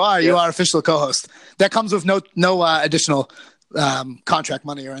 Yes, you are. Yes. You are official co-host. That comes with no additional contract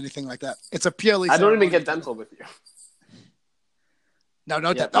money or anything like that. It's a purely. I don't even get dental with you. No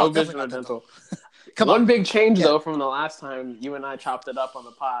vision or dental. One big change though from the last time you and I chopped it up on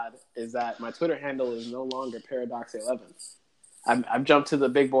the pod is that my Twitter handle is no longer Paradox11. I've jumped to the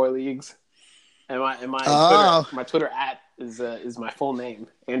big boy leagues, and my Twitter is my full name,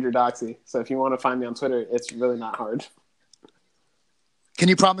 Andrew Doxy. So if you want to find me on Twitter, it's really not hard. Can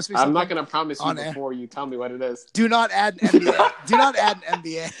you promise me something? I'm not going to promise you before you tell me what it is. Do not add an NBA. Do not add an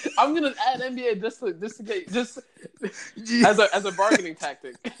NBA. I'm going to add NBA just as a bargaining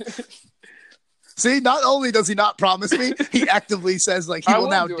tactic. See, not only does he not promise me, he actively says like he will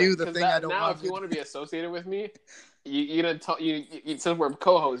now do the thing I don't want. Now, if you want to be associated with me, since we're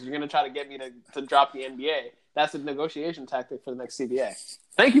co-hosts, you're going to try to get me to drop the NBA. That's a negotiation tactic for the next CBA.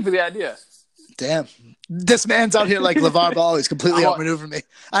 Thank you for the idea. Damn. This man's out here like LeVar Ball. He's completely outmaneuvered me.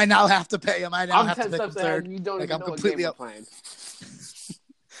 I now have to pay him. I now have to pick him third. You don't even I'm know completely what game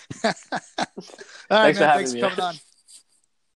we're playing. All right, man. Thanks for coming on.